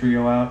this little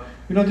trio out.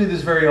 We don't do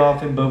this very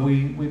often, but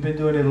we've been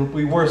doing it.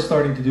 We were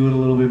starting to do it a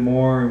little bit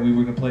more, and we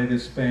were going to play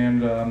this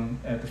band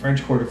at the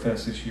French Quarter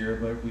Fest this year,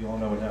 but we all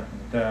know what happened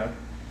with that.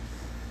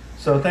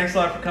 So thanks a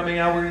lot for coming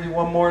out. We're going to do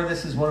one more.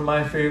 This is one of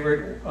my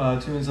favorite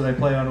tunes that I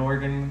play on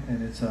organ,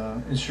 and it's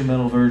an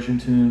instrumental version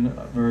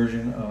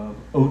of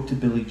Ode to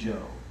Billy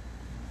Joe.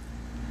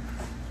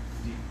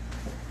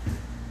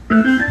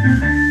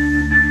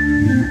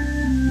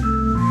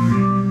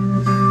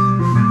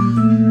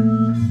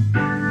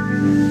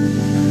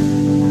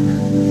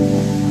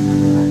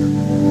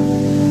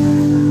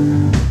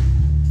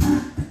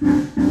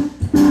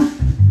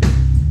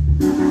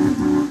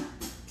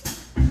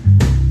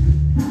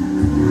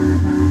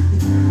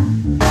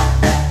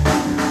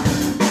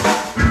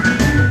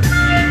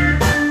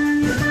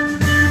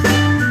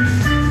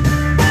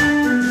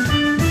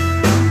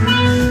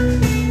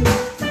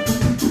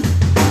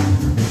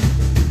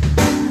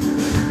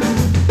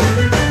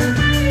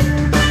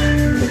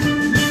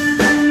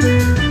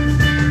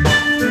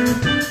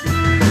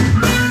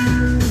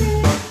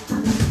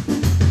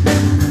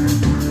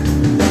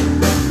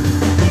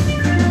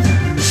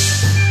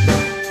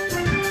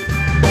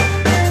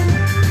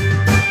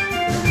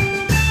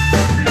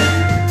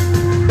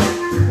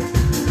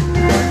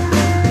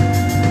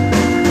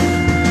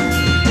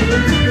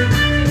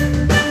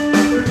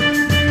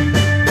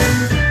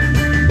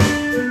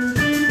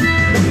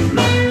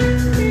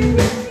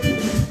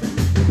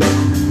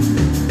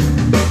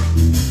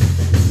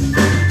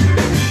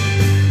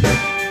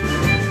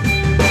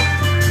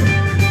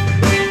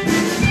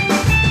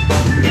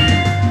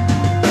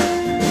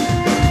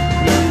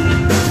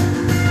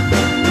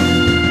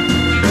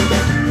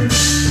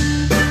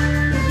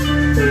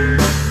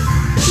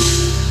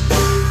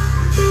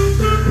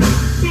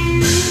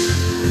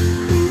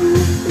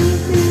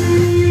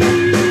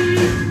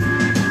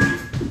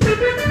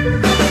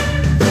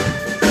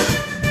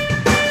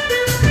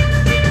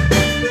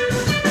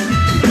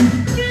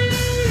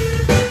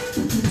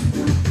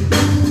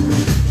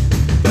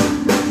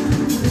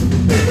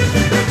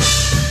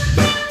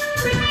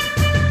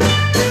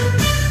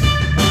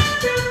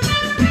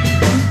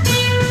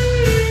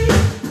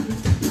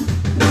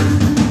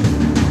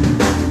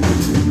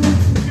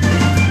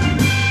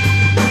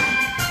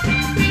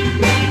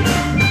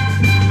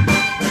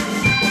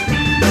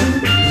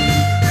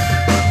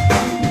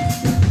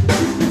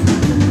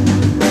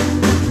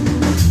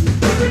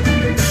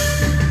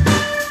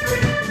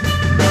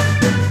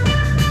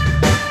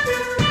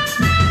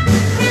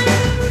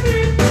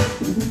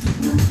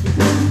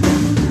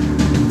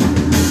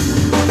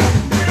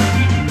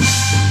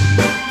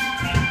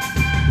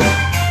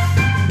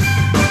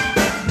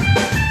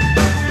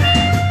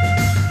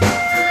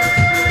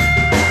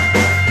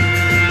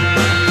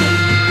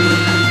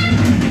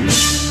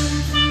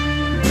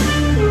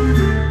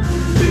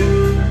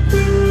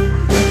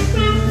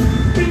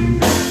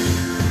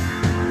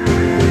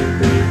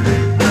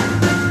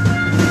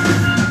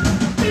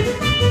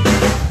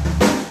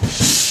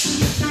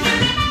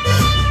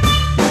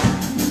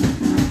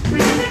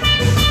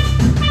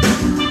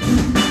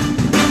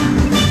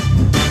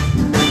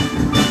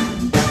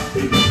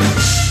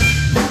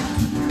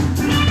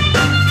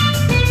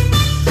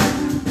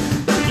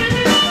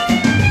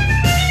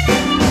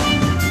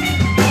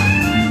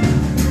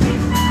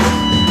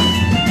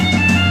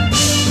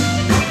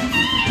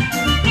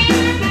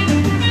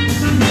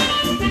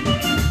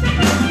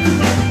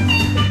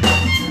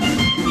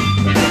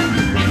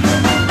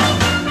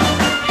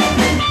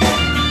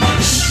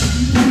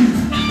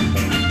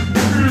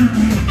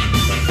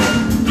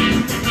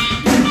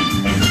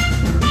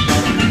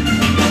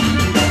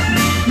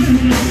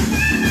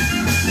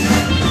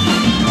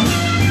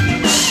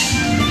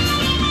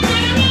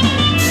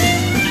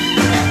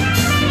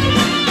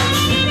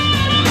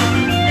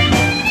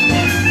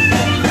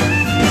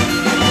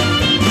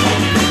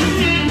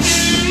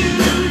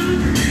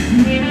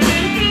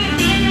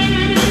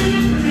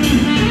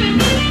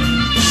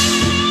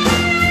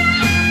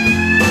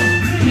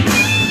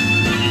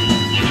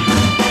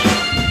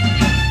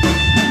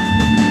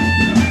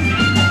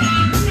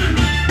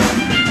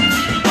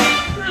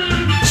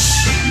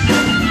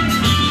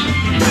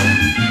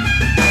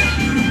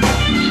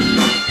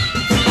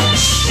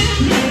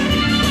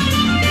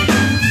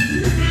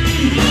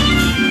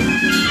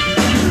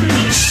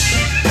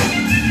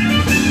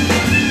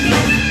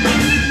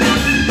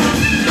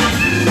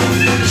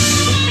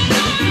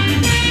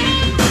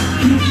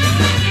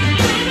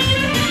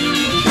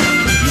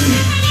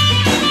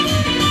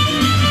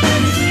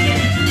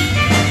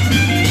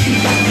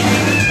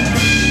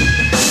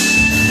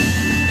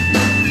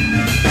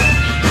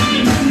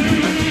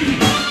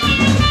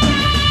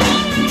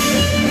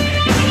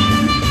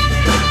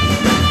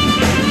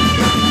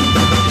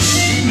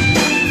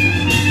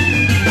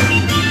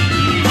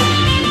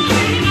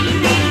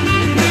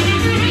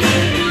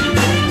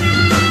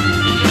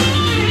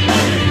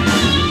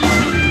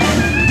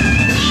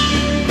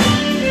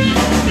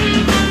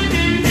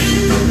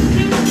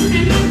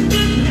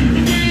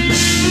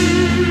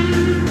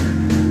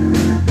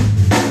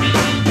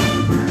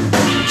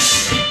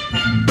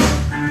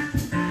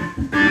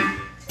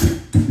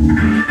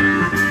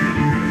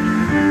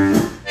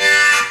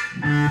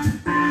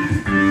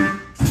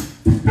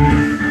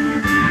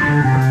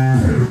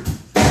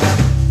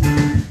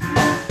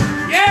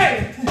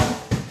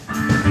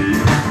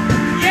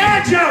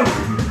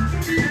 Joe.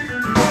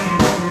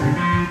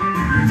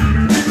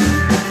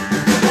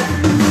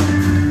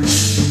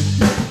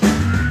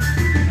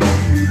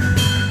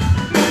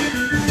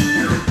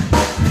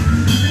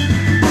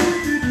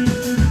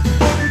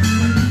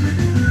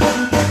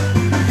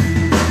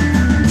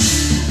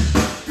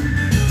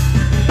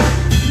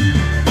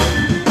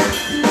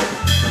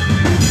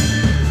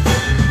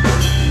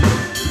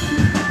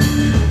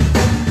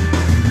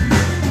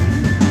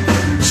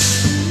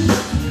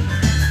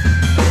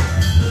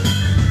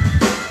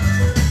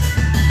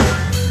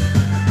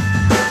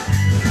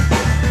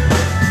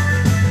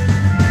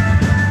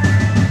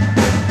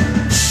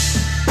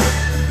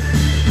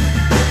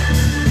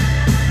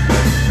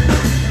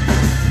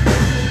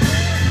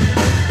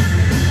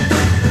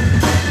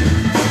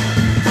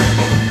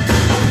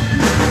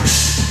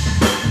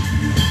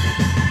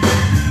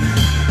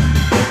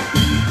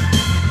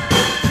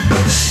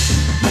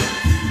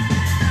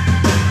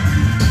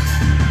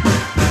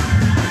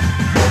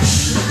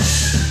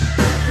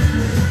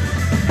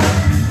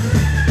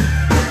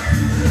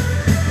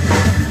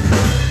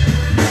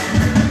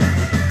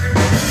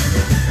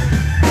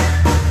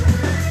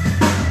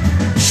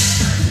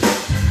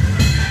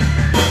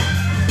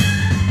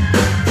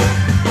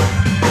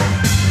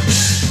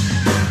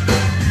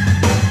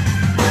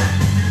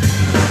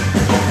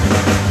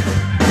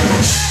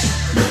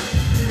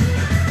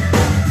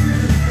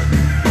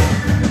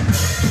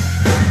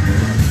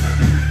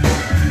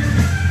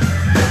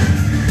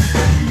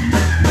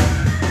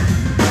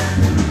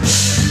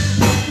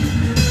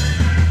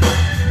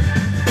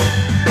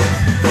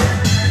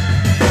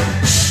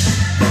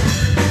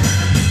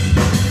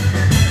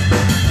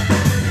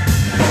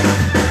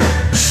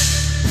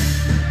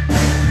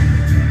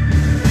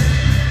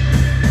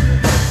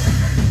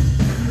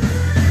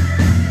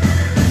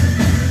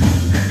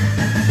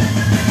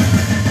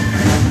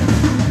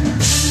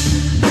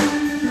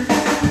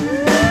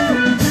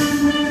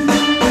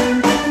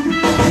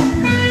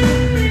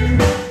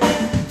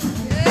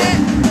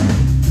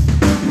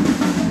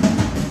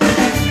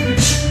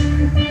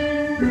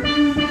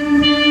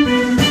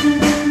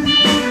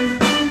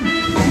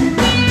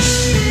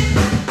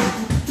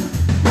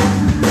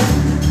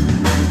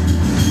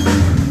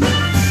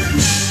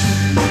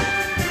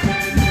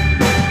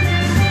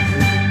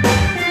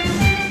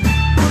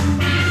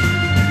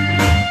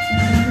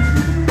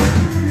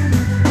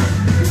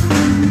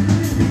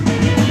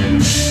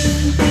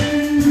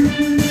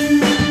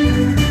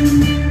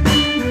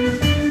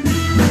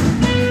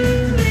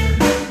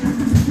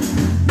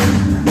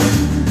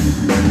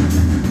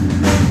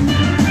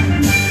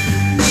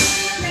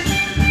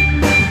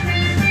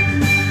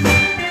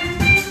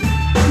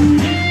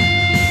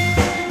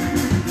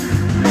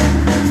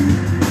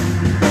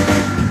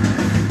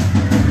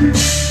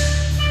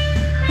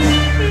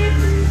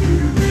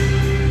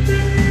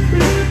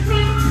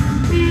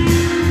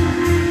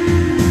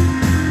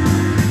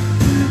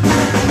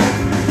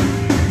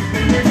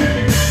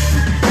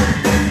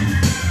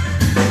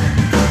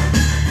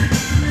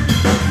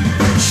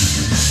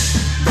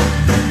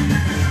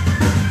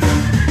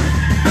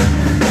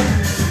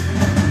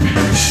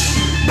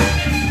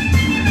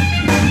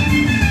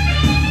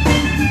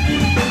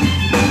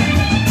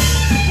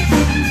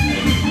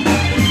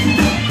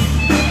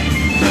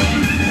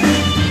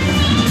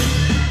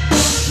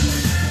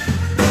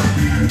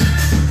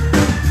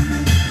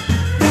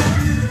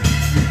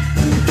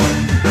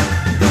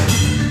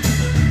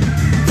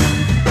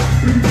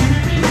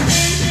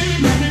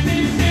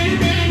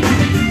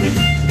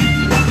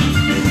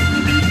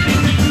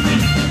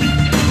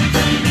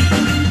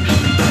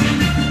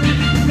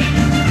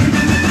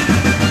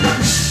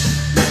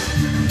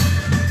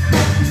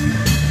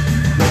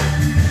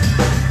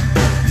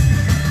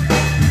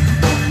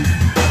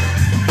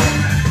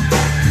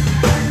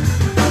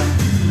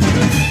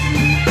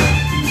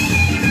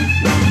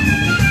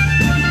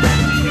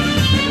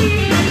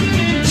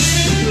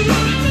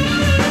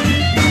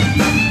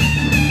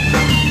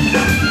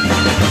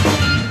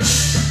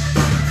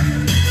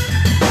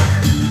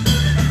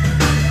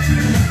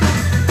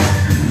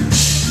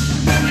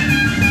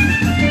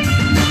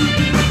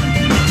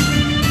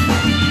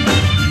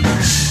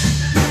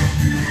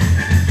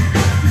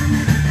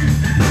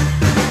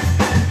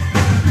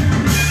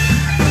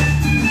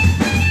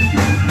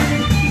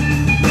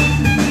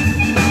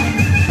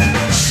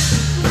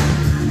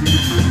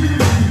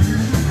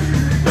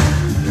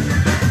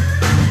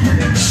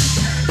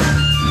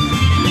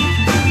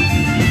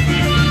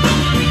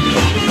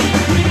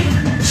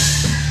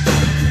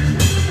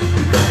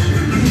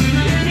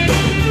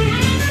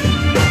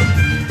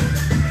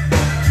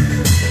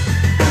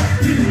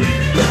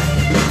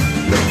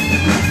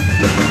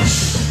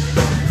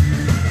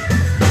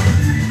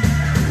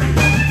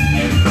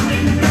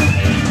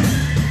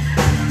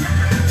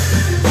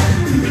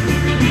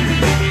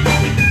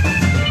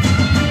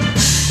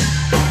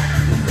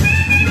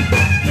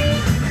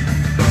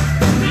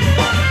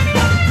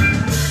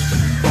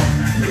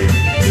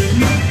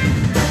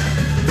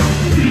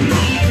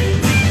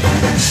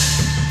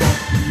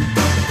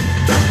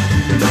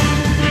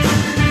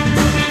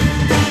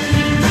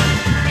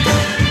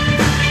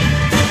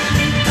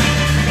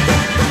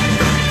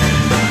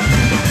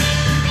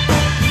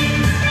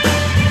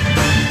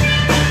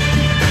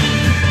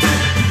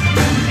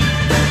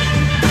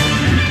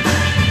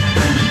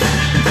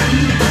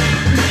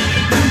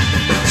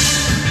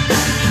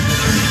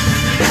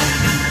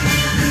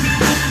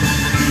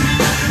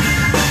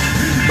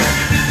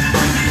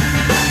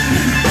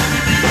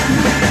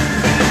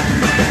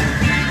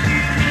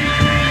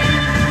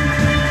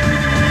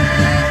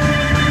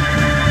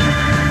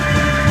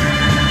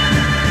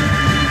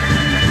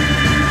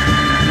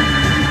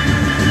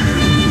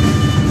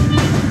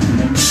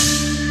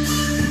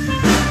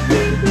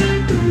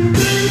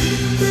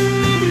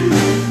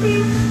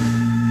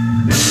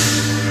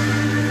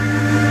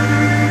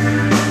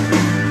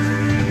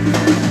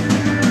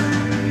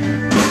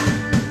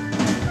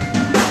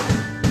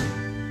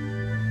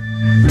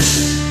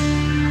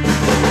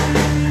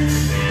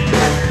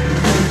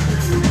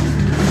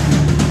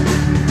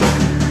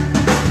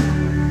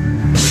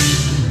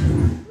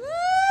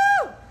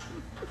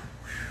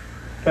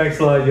 Thanks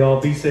a lot,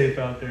 y'all. Be safe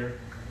out there.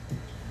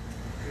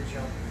 Good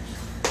job.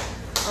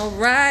 All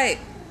right.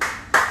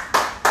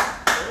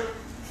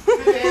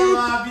 Put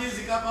the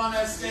music up on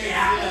that stage.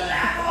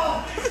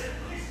 Yeah.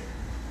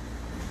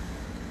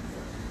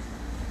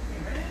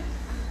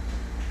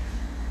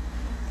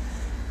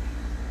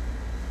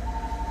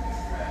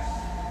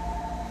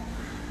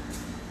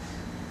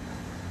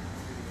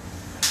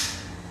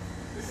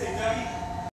 Say, Dougie.